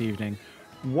up this evening.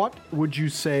 What would you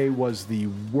say was the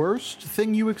worst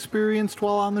thing you experienced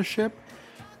while on the ship?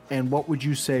 And what would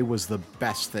you say was the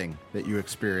best thing that you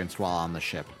experienced while on the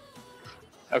ship?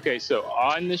 Okay, so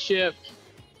on the ship?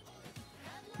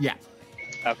 Yeah.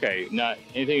 Okay, not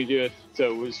anything to do with, so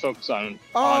let's focus on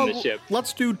the ship.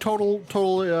 Let's do total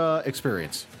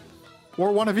experience.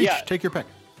 Or one of each. Yeah. Take your pick.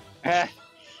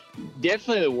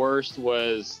 Definitely the worst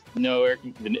was the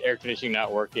air conditioning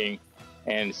not working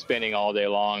and spending all day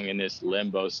long in this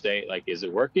limbo state. Like, is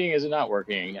it working? Is it not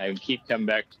working? I would keep coming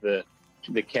back to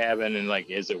the cabin and like,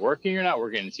 is it working or not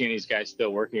working? And seeing these guys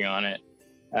still working on it.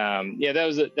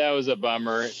 That was a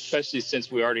bummer, especially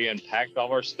since we already unpacked all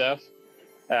of our stuff.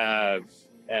 I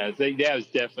think that was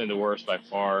definitely the worst by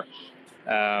far.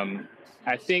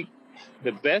 I think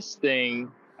the best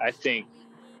thing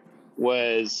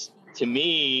was, to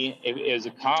me, it was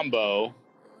a combo.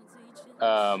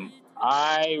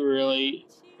 I really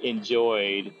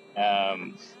enjoyed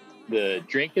the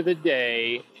drink of the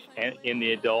day in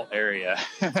the adult area.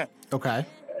 Okay.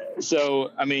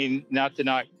 So, I mean, not to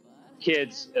knock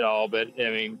kids at all, but I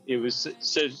mean, it was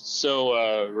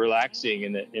so relaxing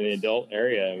in the adult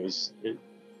area. It was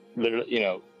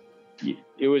literally,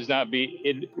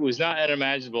 it was not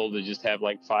unimaginable to just have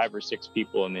like 5 or 6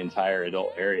 people in the entire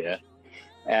adult area.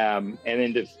 And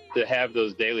then to have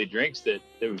those daily drinks that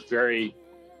were very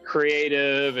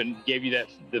creative and gave you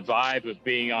the vibe of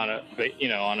being on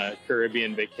a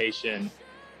Caribbean vacation.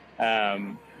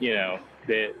 They were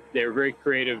very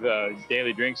creative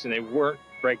daily drinks, and they weren't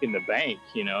breaking the bank.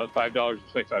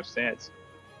 $5.25.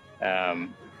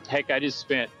 Heck, I just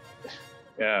spent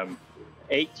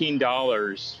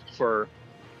 $18 for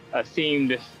a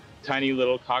themed tiny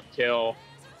little cocktail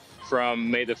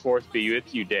from May the 4th Be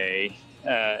With You Day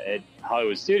at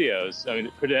Hollywood Studios. I mean,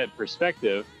 to put it in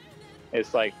perspective,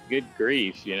 it's like, good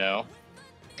grief,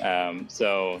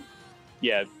 So,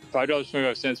 yeah,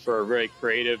 $5.25 for a very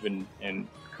creative and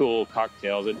cool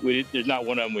cocktails. There's not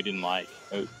one of them we didn't like.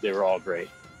 They were all great.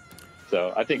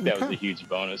 So I think that was a huge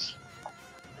bonus.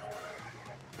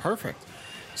 Perfect.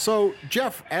 So,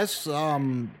 Jeff, as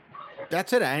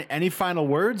that's it. Any final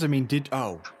words? I mean,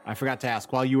 I forgot to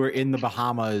ask. While you were in the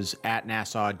Bahamas at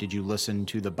Nassau, did you listen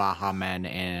to the Baha Men?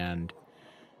 And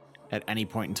at any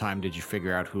point in time, did you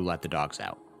figure out who let the dogs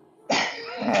out?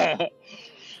 I'm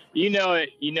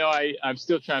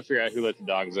still trying to figure out who let the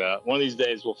dogs out. One of these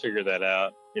days, we'll figure that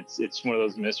out. It's one of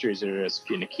those mysteries that are just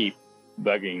going to keep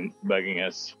bugging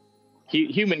us.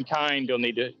 Humankind will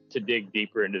need to dig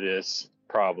deeper into this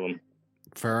problem.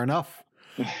 Fair enough.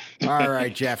 All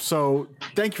right, Jeff. So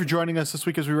thank you for joining us this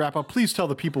week as we wrap up. Please tell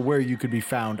the people where you could be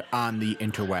found on the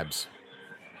interwebs.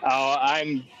 Oh,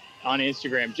 I'm on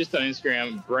Instagram,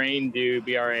 Braindew,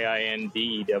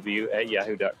 BRAINDEW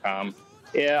 @yahoo.com.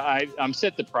 Yeah, I'm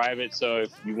set to private, so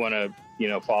if you want to,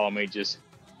 follow me, just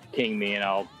ping me,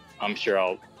 and I'm sure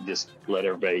I'll just let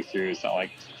everybody through. It's not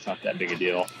that big a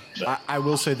deal. I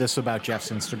will say this about Jeff's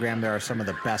Instagram: there are some of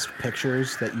the best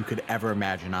pictures that you could ever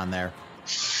imagine on there.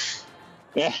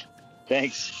 Yeah,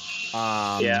 thanks.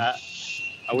 I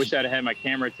wish I'd have had my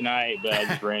camera tonight, but I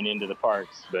just ran into the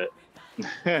parks. But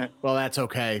well, that's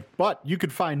okay. But you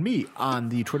could find me on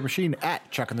the Twitter machine at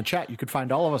Chuck in the Chat. You could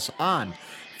find all of us on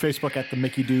Facebook at The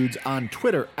Mickey Dudes, on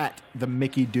Twitter at The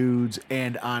Mickey Dudes,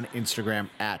 and on Instagram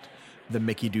at The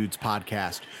Mickey Dudes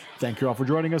Podcast. Thank you all for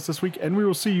joining us this week, and we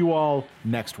will see you all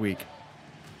next week.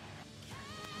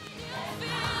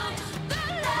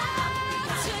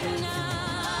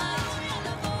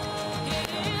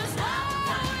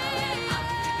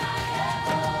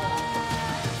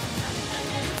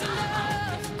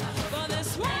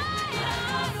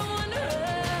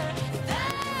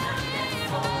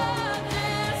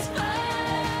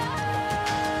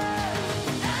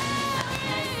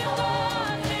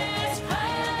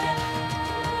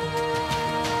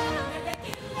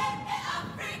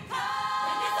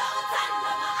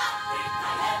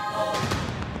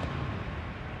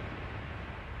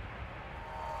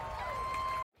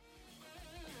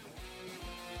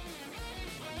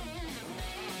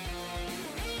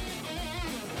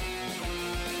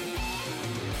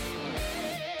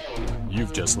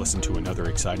 You've just listened to another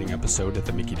exciting episode of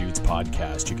the Mickey Dudes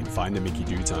Podcast. You can find the Mickey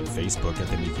Dudes on Facebook at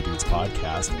the Mickey Dudes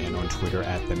Podcast and on Twitter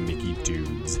at the Mickey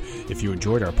Dudes. If you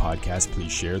enjoyed our podcast,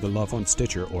 please share the love on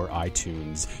Stitcher or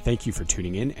iTunes. Thank you for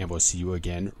tuning in, and we'll see you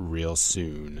again real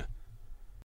soon.